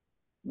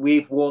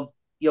 We've won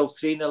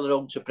 3-0 at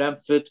home to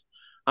Brentford,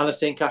 and I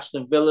think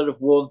Aston Villa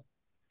have won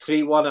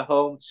 3-1 at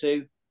home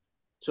to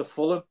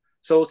Fulham.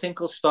 So I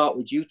think I'll start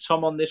with you,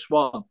 Tom, on this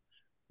one.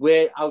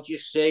 How do you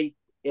see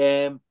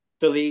the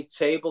league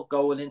table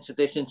going into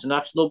this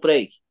international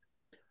break?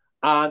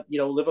 And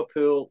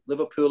Liverpool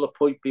a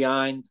point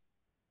behind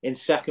in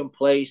second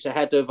place,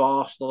 ahead of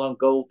Arsenal on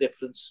goal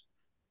difference,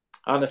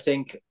 and I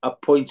think a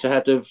point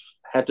ahead of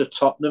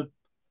Tottenham.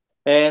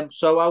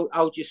 So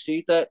how do you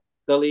see the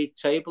league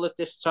table at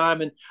this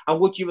time, and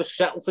would you have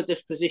settled for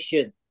this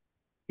position?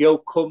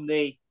 Come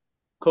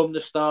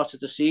the start of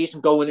the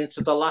season, going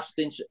into the last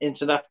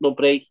international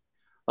break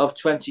of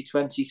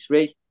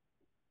 2023.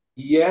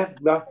 Yeah,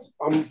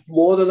 I'm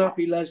more than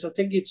happy, Les. I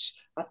think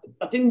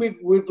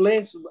we've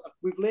learned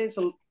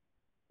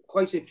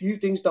quite a few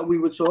things that we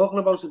were talking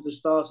about at the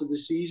start of the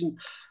season.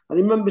 I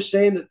remember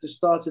saying at the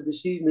start of the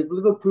season, if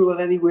Liverpool are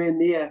anywhere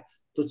near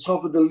the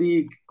top of the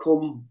league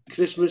come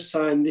Christmas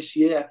time this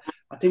year,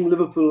 I think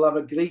Liverpool will have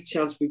a great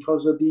chance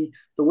because of the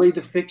way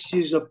the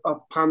fixtures are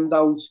panned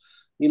out,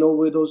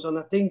 with us. And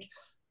I think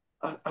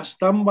I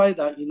stand by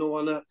that,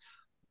 and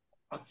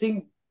I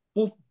think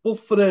both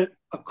for a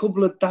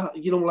couple of that,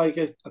 like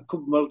a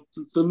couple, well,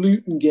 the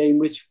Luton game,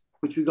 which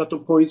we got the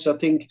points. I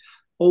think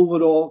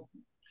overall,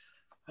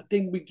 I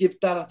think we give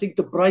that. I think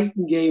the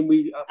Brighton game,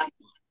 we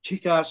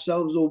kick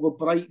ourselves over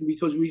Brighton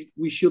because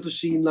we should have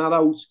seen that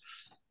out.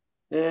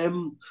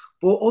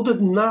 But other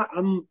than that,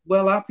 I'm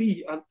well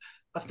happy. And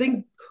I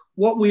think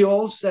what we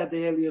all said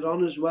earlier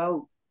on as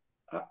well,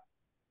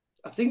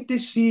 I think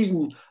this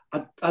season,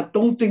 I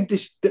don't think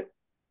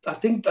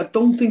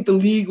the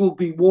league will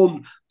be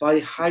won by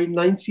high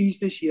 90s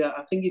this year.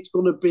 I think it's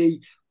going to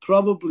be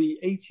probably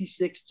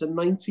 86 to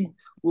 90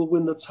 will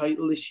win the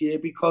title this year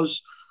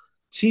because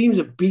teams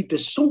have beat.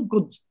 There's some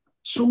good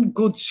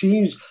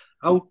teams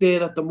out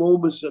there at the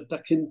moment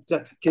that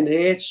can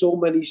hurt so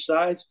many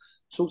sides.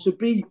 So to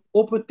be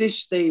up at this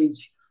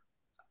stage,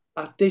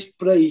 at this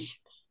break,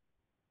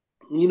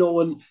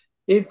 and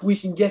if we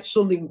can get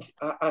something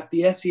at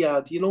the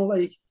Etihad,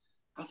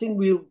 I think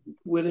we're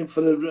in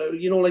for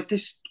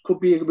this could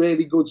be a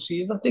really good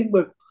season. I think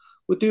we're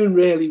doing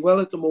really well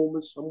at the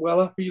moment. I'm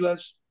well happy,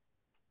 Les.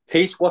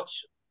 Pete,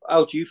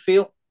 how do you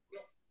feel?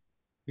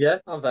 Yeah,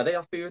 I'm very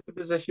happy with the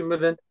position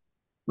we're in.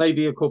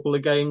 Maybe a couple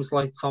of games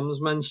like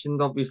Tom's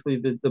mentioned, obviously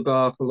the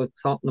debacle at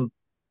Tottenham,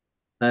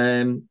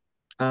 and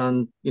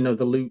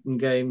the Luton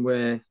game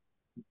where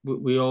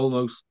we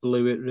almost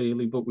blew it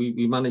really, but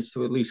we managed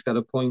to at least get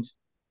a point.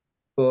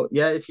 But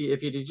yeah, if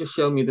you'd just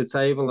shown me the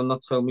table and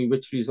not told me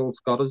which results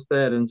got us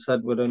there and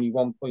said we're only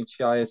 1 point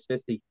shy of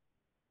City,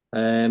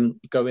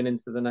 going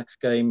into the next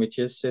game, which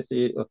is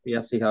City of the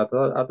Etihad,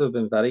 I'd have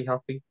been very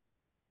happy.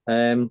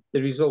 The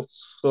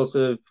results sort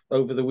of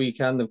over the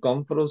weekend have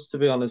gone for us, to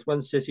be honest.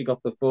 When City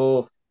got the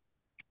fourth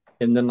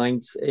in the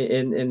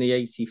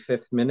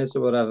 85th minute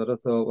or whatever, I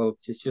thought, well,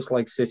 it's just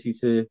like City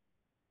to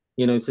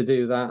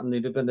do that, and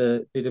they'd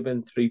have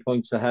been 3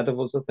 points ahead of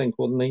us, I think,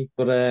 wouldn't they?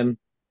 But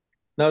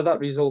no, that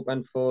result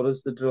went for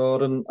us, the draw.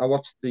 And I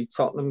watched the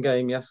Tottenham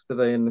game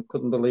yesterday, and I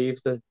couldn't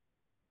believe that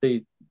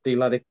they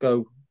let it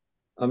go.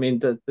 I mean,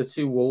 the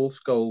two Wolves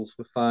goals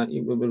were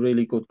fine, were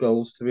really good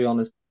goals, to be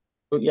honest.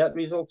 But yeah,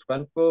 results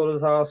went for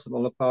us.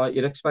 Arsenal apart.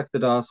 You'd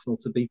expected Arsenal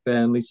to beat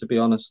Burnley, to be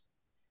honest.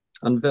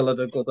 And Villa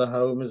are good at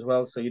home as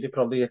well, so you'd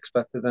probably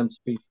expected them to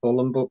beat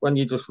Fulham. But when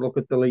you just look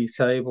at the league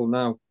table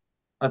now,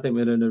 I think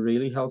we're in a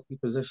really healthy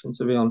position,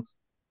 to be honest.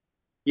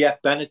 Yeah,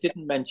 Bennett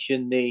didn't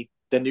mention the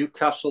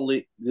Newcastle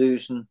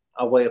losing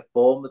away at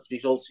Bournemouth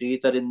result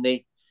either in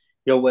the,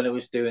 when I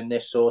was doing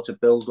this sort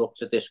of build up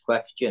to this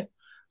question.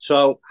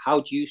 So how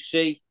do you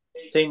see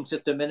things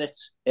at the minute?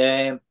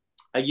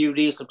 Are you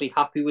reasonably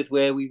happy with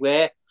where we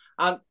were?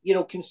 And,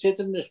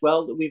 considering as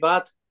well that we've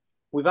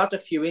had a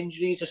few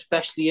injuries,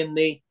 especially in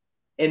the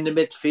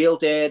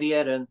midfield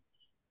area, and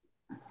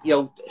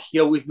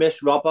we've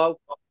missed Robbo,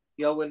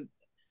 and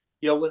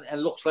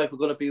looks like we're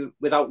going to be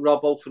without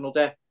Robbo for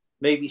another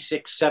maybe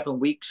 6-7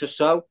 weeks or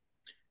so.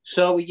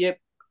 So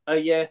are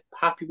you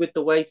happy with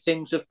the way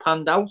things have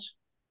panned out?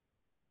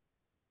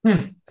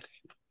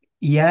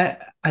 Yeah,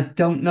 I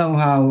don't know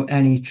how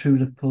any true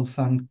Liverpool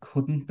fan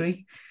couldn't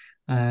be.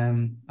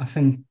 I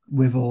think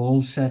we've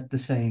all said the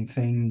same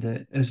thing,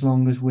 that as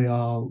long as we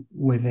are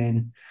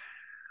within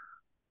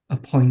a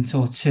point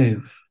or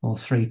 2 or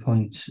 3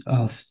 points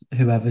of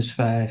whoever's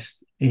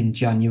first in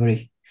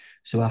January,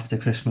 so after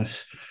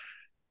Christmas,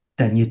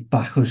 then you'd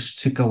back us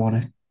to go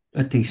on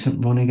a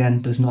decent run again.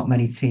 There's not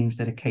many teams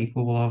that are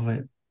capable of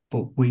it,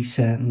 but we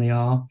certainly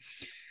are.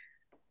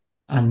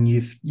 And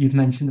you've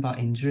mentioned about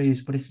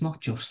injuries, but it's not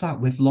just that.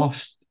 We've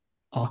lost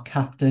our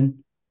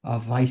captain, our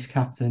vice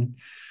captain.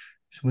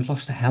 So we've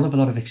lost a hell of a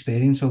lot of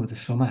experience over the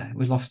summer.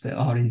 We've lost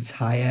our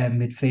entire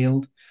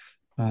midfield.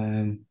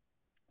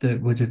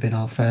 That would have been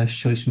our first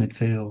choice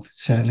midfield,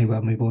 certainly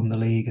when we won the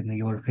league and the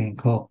European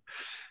Cup.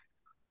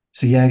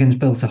 So Jurgen's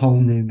built a whole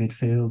new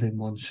midfield in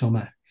one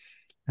summer.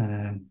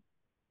 And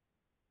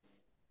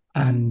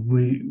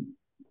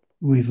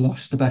we've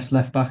lost the best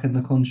left back in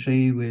the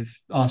country.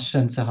 Our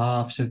centre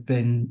halves have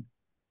been.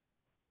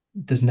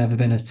 There's never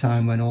been a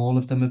time when all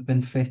of them have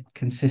been fit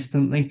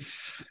consistently.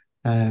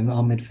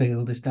 Our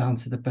midfield is down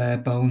to the bare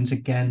bones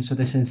again. So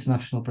this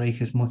international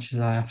break, as much as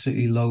I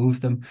absolutely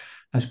loathe them,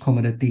 has come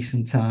at a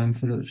decent time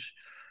for us.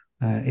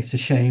 It's a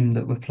shame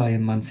that we're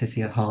playing Man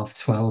City at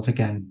 12:30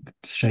 again,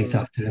 straight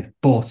after it.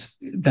 But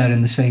they're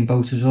in the same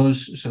boat as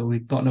us, so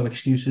we've got no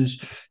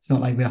excuses. It's not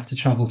like we have to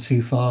travel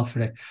too far for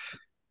it.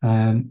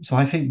 So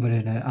I think we're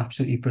in an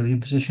absolutely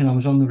brilliant position. I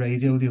was on the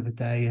radio the other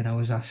day and I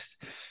was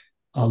asked,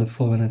 are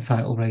Liverpool in a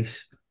title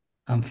race?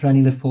 And for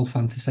any Liverpool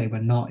fan to say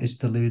we're not is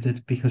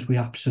deluded, because we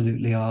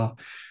absolutely are.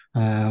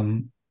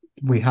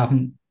 We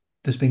haven't.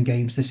 There's been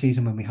games this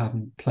season when we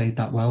haven't played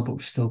that well, but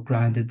we've still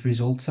grinded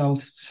results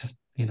out.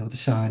 The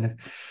sign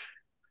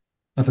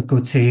of a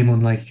good team,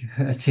 unlike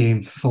a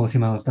team 40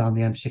 miles down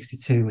the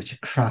M62, which are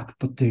crap,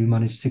 but do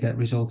manage to get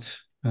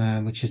results,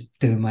 which is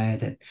doing my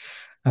head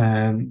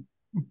in.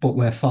 but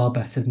we're far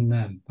better than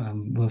them.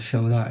 We'll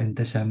show that in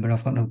December.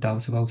 I've got no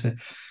doubt about it.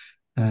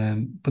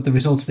 But the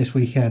results this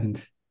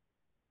weekend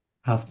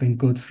have been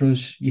good for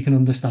us. You can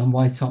understand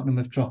why Tottenham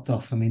have dropped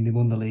off. I mean, they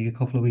won the league a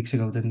couple of weeks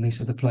ago, didn't they?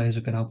 So the players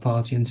have been out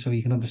partying. So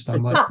you can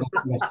understand why they've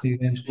dropped the last two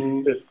games.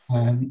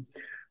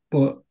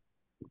 But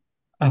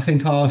I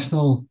think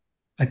Arsenal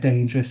are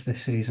dangerous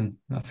this season.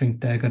 I think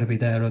they're going to be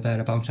there or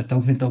thereabouts. I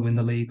don't think they'll win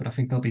the league, but I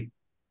think they'll be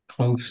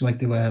close like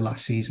they were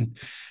last season.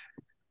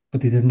 But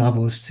they didn't have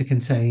us to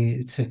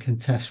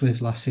contest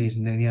with last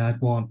season. They only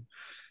had one.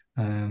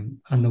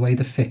 And the way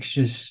the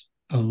fixtures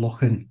are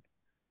looking,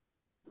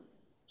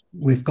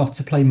 we've got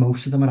to play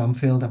most of them at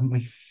Anfield, haven't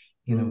we?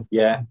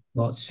 Yeah.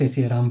 We've got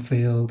City at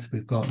Anfield,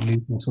 we've got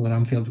Newcastle at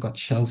Anfield, we've got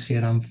Chelsea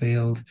at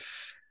Anfield.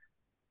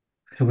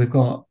 So we've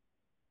got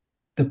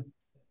the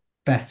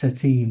better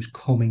teams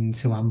coming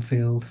to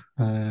Anfield.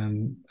 I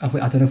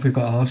don't know if we've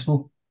got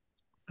Arsenal.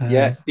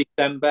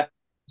 December.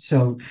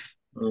 So,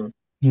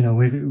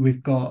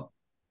 we've got,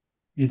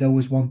 you'd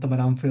always want them at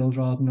Anfield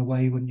rather than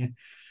away, wouldn't you?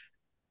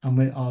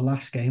 And our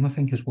last game, I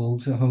think, is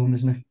Wolves at home,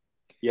 isn't it?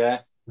 Yeah.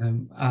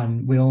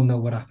 And we all know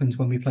what happens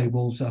when we play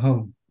Wolves at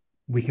home.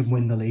 We can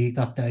win the league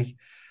that day.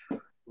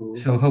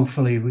 So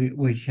hopefully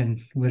we're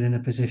in a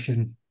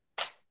position.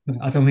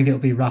 I don't think it'll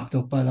be wrapped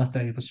up by that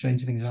day, but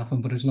strange things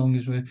happen. But as long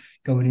as we're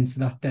going into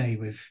that day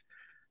with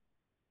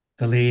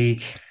the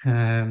league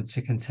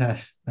to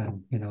contest,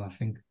 then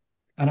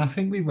I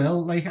think we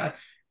will.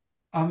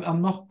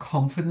 I'm not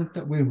confident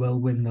that we will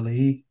win the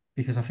league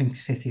because I think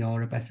City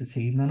are a better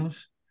team than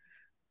us.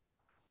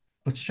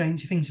 But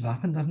strange things have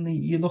happened, hasn't they?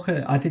 You look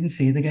at, I didn't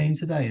see the game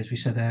today, as we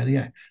said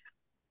earlier.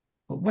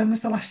 But when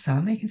was the last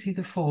time they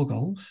conceded 4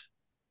 goals?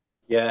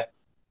 Yeah.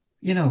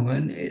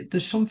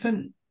 There's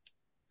something.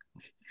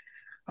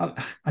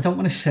 I don't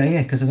want to say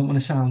it because I don't want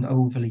to sound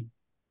overly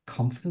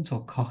confident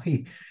or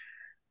cocky,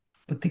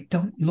 but they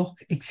don't look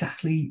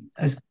exactly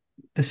as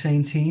the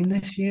same team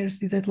this year as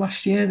they did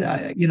last year.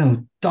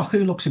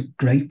 Doku looks a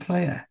great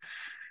player,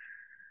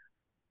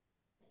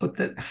 but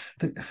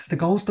the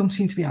goals don't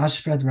seem to be as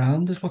spread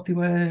around as what they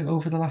were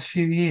over the last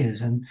few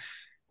years. And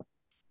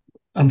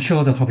I'm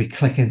sure they'll probably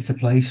click into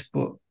place,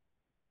 but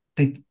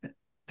they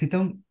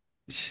don't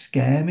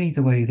scare me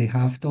the way they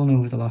have done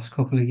over the last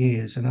couple of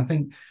years. And I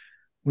think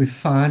we've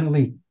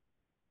finally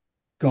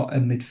got a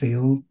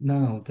midfield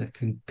now that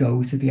can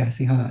go to the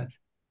Etihad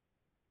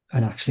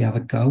and actually have a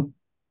go.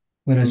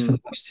 Whereas for the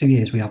last 2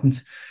 years, we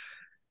haven't.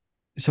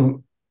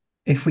 So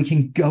if we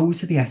can go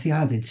to the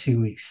Etihad in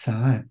 2 weeks'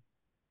 time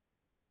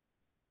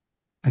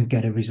and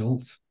get a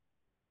result,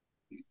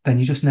 then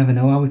you just never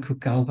know how it could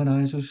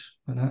galvanise us.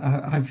 And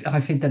I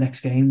think the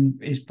next game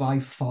is by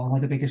far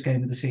the biggest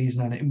game of the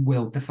season, and it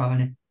will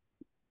define it.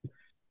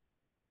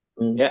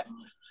 Yeah,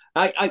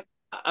 I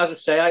as I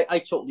say, I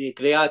totally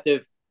agree. I'd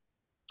have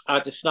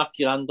snapped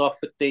your hand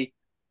off at the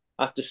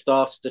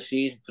start of the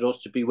season for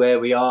us to be where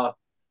we are,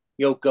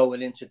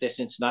 going into this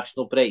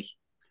international break.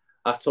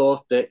 I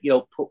thought that,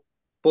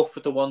 but for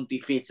the one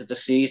defeat of the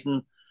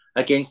season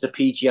against the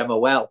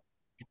PGMOL,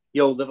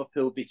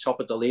 Liverpool would be top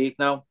of the league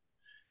now.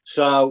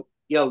 So,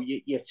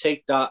 you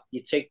take that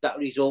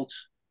result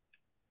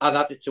and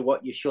add it to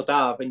what you should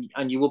have,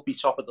 and you would be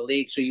top of the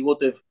league. So you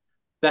would have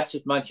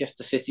bettered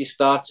Manchester City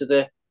start to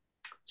the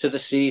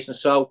season.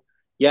 So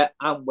yeah,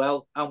 I'm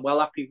well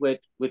happy with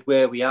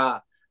where we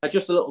are. And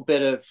just a little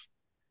bit of,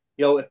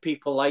 if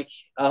people like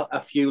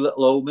a few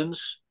little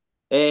omens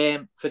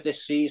for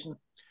this season.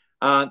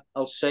 And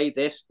I'll say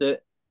this, that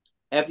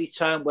every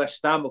time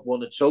West Ham have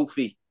won a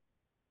trophy,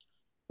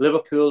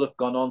 Liverpool have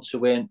gone on to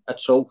win a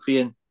trophy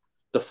in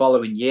the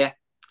following year.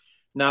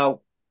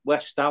 Now,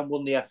 West Ham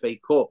won the FA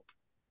Cup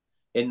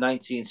in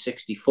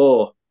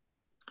 1964,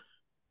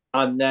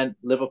 and then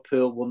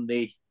Liverpool won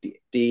the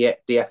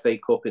FA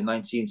Cup in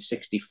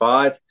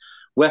 1965.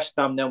 West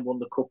Ham then won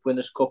the Cup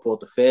Winners' Cup, or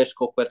the first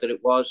cup, whether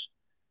it was,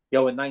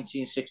 in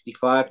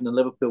 1965, and then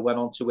Liverpool went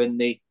on to win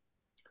the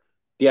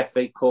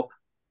FA Cup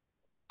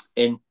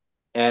in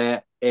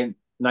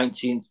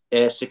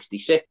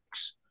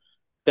 1966.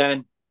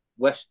 Then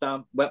West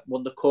Ham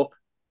won the cup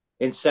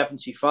in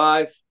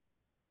 75,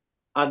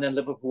 and then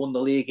Liverpool won the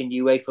league in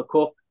UEFA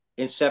Cup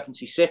in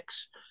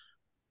 76.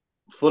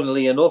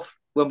 Funnily enough,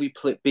 when we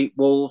beat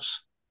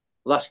Wolves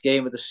last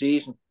game of the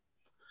season.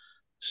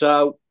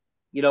 So,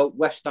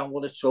 West Ham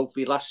won a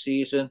trophy last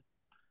season,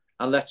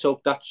 and let's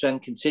hope that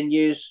trend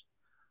continues.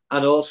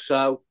 And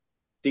also,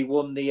 they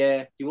won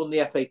the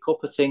FA Cup,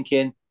 I think,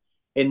 in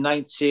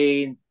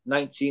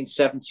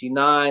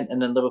 1979,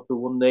 and then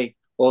Liverpool won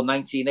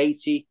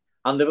 1980,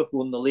 and Liverpool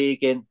won the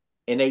league in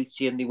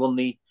 80, and they won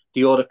the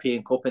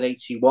European Cup in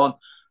 81.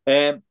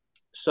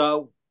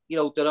 So,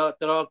 there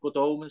are good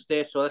omens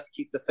there, so let's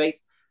keep the faith.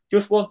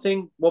 Just one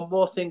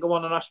more thing I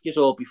want to ask you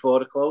all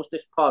before I close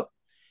this pod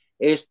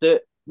is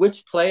that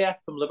which player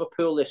from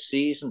Liverpool this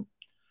season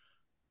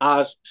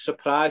has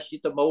surprised you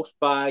the most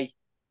by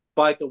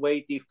the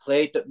way they've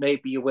played that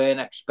maybe you weren't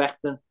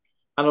expecting?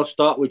 And I'll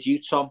start with you,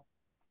 Tom.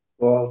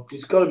 Well,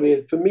 it's got to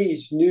be, for me,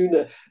 it's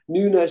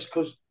Nunes,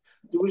 because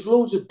there was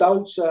loads of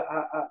doubts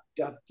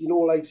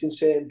like in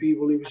certain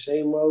people who were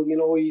saying, well,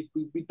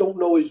 we don't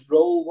know his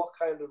role, what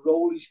kind of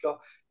role he's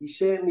got. He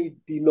certainly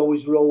didn't know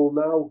his role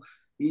now.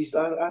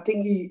 I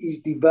think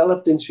he's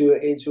developed into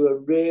a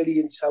really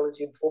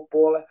intelligent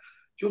footballer.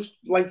 Just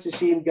like to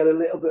see him get a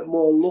little bit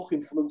more luck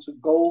in front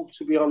of goal,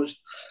 to be honest.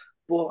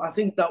 But I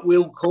think that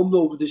will come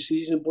over the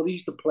season. But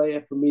he's the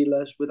player for me,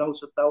 Les, without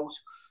a doubt.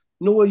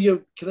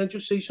 Can I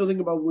just say something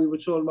about what we were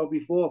talking about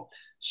before?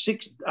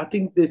 I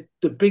think the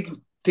big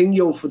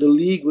thing, for the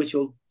league, which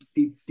will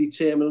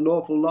determine an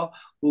awful lot,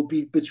 will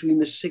be between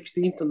the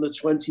 16th and the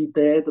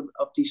 23rd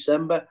of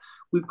December.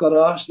 We've got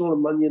Arsenal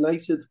and Man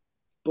United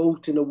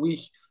both in a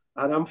week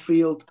at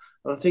Anfield.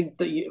 And I think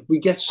that if we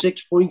get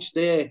 6 points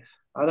there,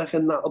 I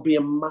reckon that'll be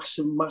a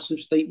massive, massive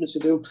statement to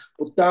do.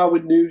 But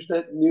Darwin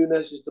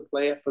Núñez is the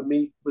player for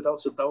me,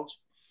 without a doubt.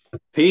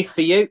 Pete,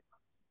 for you?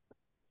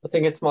 I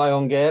think it's my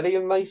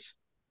Hungarian mate,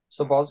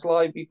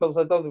 Szoboszlai, because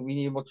I don't think we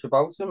knew much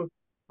about him.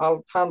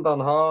 I'll hand on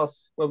heart,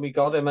 when we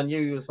got him, I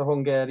knew he was a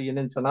Hungarian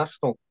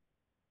international,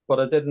 but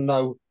I didn't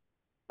know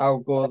how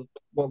good,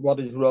 what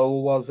his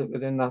role was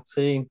within that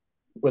team,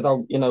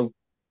 without,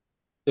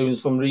 doing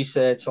some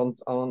research on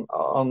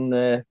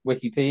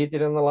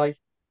Wikipedia and the like.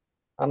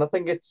 And I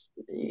think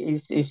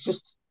he's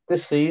just,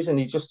 this season,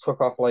 he just took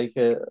off like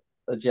a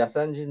jet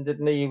engine,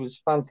 didn't he? He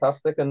was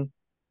fantastic, and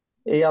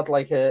he had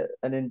like an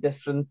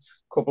indifferent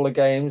couple of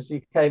games.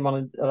 He came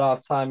on at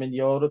half time in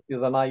Europe the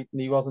other night,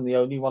 and he wasn't the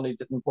only one who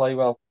didn't play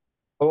well.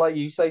 But like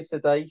you say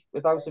today,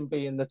 without him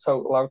being the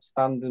total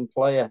outstanding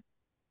player,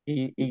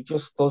 he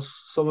just does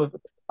some of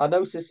it. I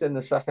noticed in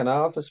the second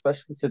half,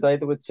 especially today,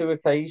 there were two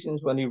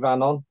occasions when he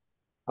ran on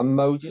and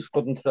Mo just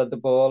couldn't thread the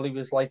ball. He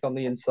was like on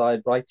the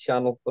inside right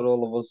channel, for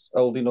all of us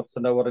old enough to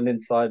know what an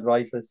inside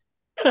right is.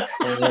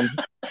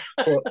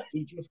 But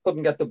he just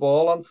couldn't get the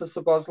ball onto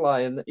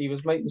Szoboszlai, and he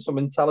was making some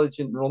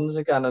intelligent runs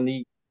again, and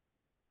he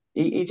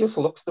just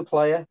looks the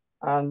player.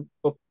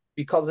 But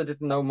because I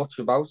didn't know much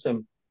about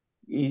him,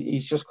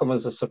 he's just come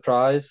as a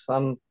surprise.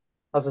 And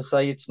as I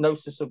say, it's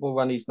noticeable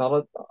when he's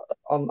not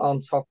on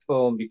top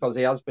form, because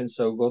he has been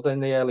so good in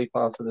the early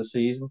part of the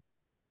season.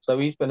 So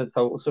he's been a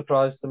total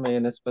surprise to me,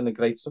 and it's been a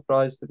great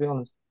surprise, to be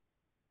honest.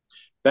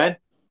 Ben?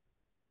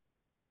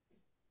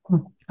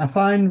 I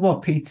find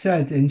what Pete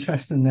said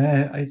interesting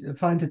there. I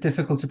find it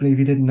difficult to believe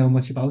you didn't know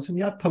much about him.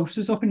 You had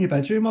posters up in your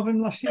bedroom of him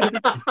last year,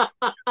 didn't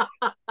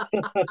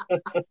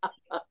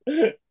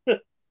you?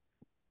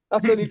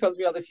 That's only because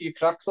we had a few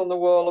cracks on the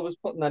wall. I was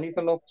putting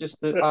anything up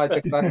just to hide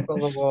the cracks on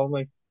the wall,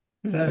 mate.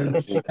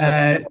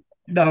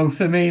 No,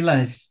 for me,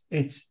 Les,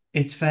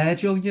 it's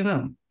Virgil,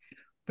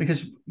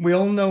 because we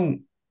all know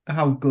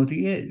how good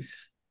he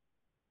is,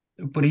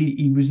 but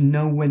he was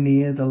nowhere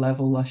near the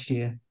level last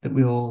year that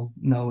we all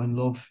know and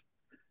love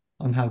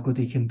on how good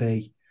he can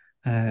be.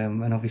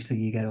 And obviously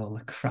you get all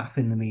the crap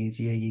in the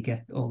media, you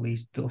get all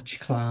these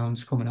Dutch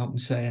clowns coming out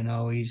and saying,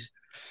 oh, he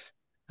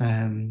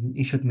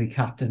shouldn't be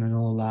captain and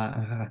all that.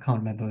 I can't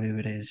remember who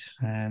it is.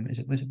 Was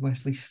it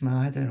Wesley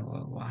Sneijder,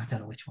 or I don't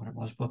know which one it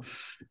was, but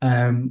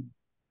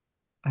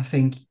I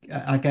think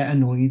I get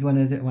annoyed when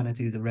I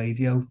do the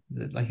radio.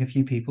 Like a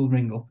few people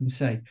ring up and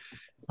say,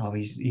 "Oh,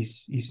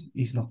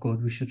 he's not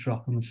good. We should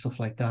drop him," and stuff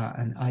like that.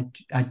 And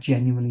I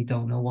genuinely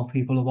don't know what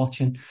people are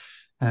watching.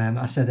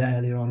 I said it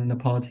earlier on in the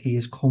pod. He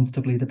is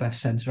comfortably the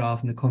best centre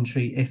half in the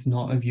country, if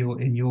not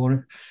in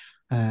Europe.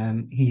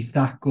 He's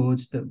that good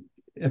that,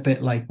 a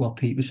bit like what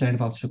Pete was saying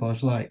about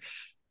Szoboszlai,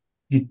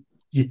 you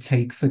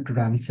take for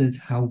granted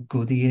how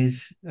good he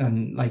is,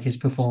 and like his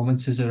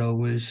performances are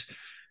always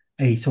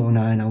 8 or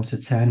 9 out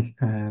of 10.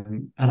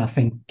 And I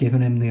think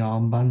giving him the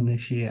armband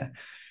this year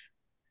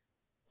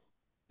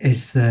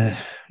is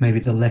maybe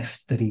the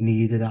lift that he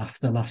needed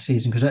after last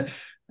season, because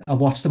I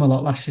watched him a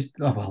lot last year.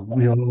 Well,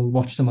 we all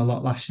watched him a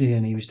lot last year,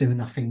 and he was doing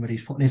that thing where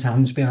he's putting his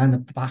hands behind the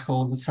back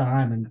all the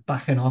time and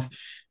backing off,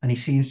 and he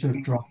seems to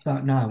have dropped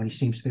that now, and he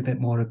seems to be a bit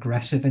more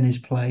aggressive in his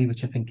play,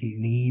 which I think he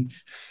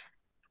needs.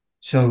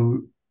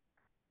 So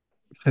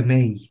for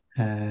me,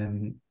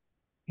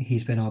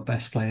 he's been our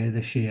best player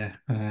this year,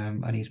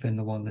 and he's been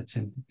the one that's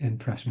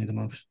impressed me the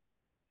most.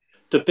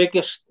 The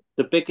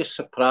biggest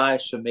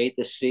surprise for me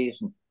this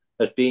season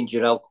has been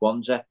Jarell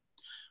Quansah.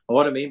 And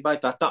what I mean by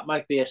that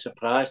might be a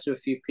surprise to a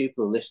few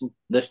people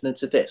listening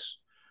to this.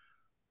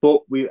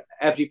 But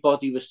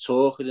everybody was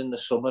talking in the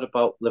summer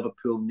about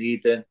Liverpool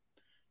needing,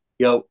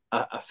 a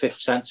fifth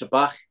centre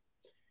back.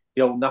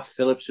 Nat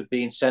Phillips had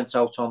been sent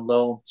out on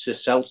loan to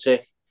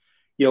Celtic.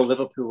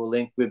 Liverpool were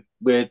linked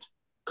with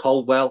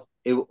Colwell,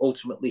 who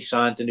ultimately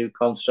signed a new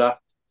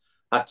contract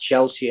at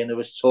Chelsea, and there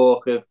was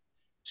talk of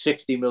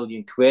 60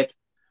 million quid.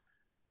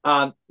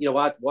 And,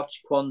 I'd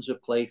watched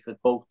Quansah play for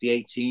both the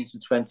 18s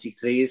and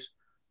 23s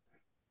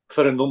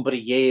for a number of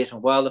years.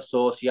 And while I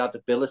thought he had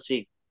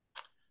ability,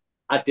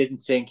 I didn't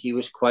think he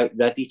was quite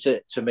ready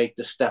to make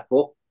the step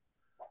up,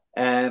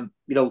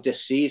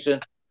 this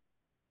season.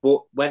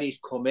 But when he's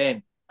come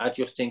in, I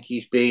just think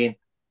he's been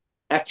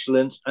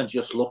excellent and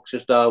just looks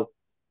as though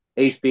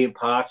he's been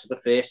part of the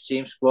first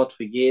team squad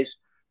for years.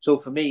 So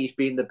for me, he's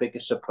been the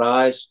biggest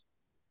surprise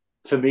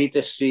for me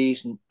this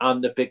season,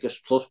 and the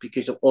biggest plus,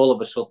 because of all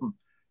of a sudden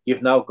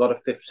you've now got a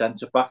fifth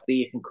centre back that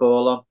you can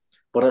call on.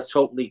 But I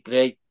totally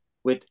agree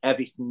with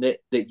everything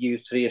that you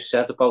three have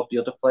said about the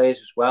other players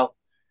as well.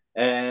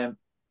 And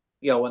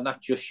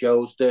that just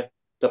shows the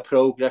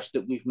progress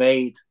that we've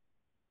made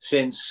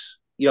since,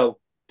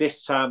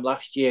 this time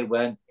last year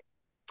when,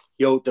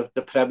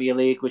 the Premier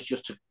League was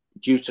just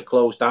due to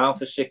close down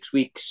for 6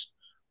 weeks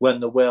when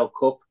the World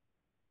Cup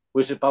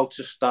was about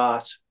to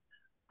start.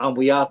 And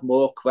we had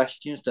more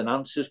questions than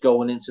answers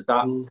going into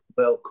that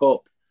World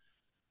Cup.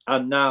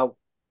 And now,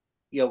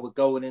 we're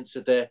going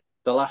into the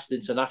last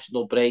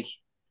international break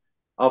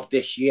of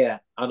this year.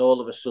 And all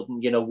of a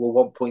sudden, we're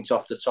 1 point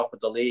off the top of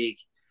the league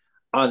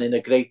and in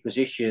a great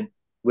position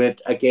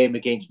with a game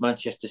against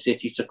Manchester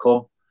City to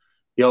come,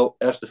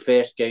 as the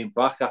first game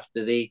back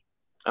after the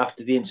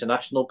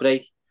international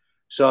break.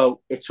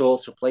 So it's all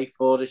to play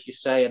for, as you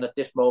say. And at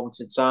this moment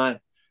in time,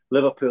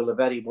 Liverpool are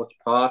very much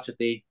part of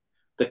the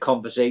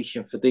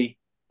conversation for the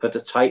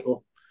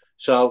title.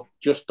 So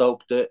just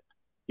hope that,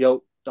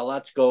 the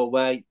lads go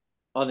away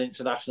on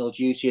international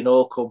duty and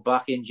all come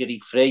back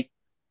injury free.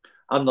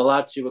 And the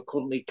lads who are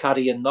currently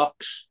carrying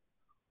knocks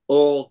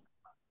all,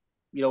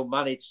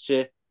 manage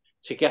to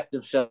get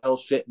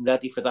themselves fit and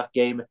ready for that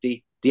game at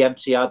the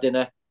MCR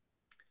dinner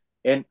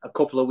in a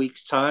couple of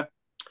weeks' time.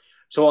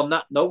 So on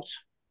that note,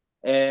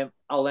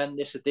 I'll end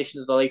this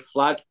edition of the Late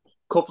Flag.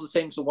 A couple of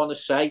things I want to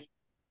say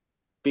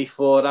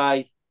before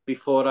I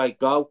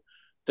go.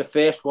 The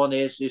first one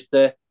is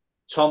that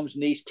Tom's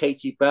niece,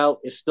 Katie Bell,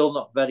 is still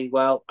not very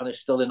well and is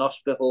still in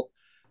hospital.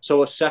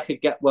 So a second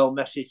get well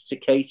message to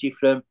Katie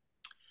from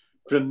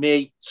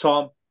me,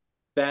 Tom,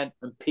 Ben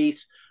and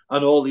Pete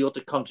and all the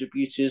other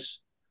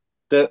contributors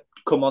that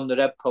come on the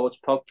Red Poets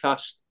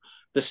podcast.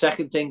 The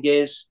second thing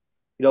is,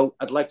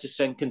 I'd like to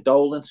send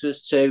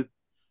condolences to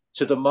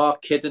the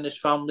Mark kid and his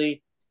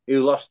family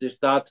who lost his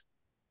dad,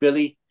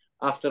 Billy,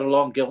 after a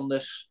long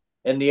illness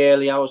in the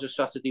early hours of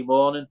Saturday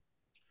morning.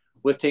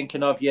 We're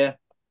thinking of you,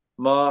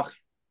 Mark,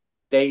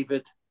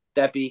 David,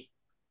 Debbie,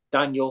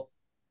 Daniel,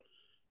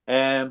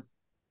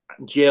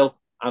 Jill,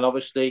 and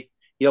obviously,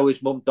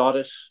 his mum,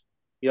 Doris.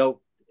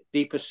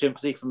 Deepest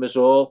sympathy from us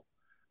all.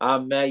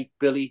 And may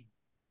Billy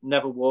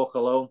never walk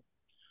alone.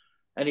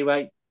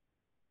 Anyway,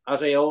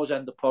 as I always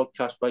end the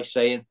podcast by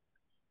saying,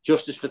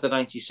 justice for the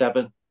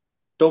 97,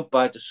 don't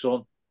buy the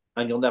sun,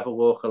 and you'll never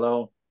walk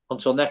alone.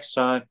 Until next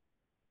time,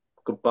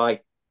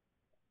 goodbye.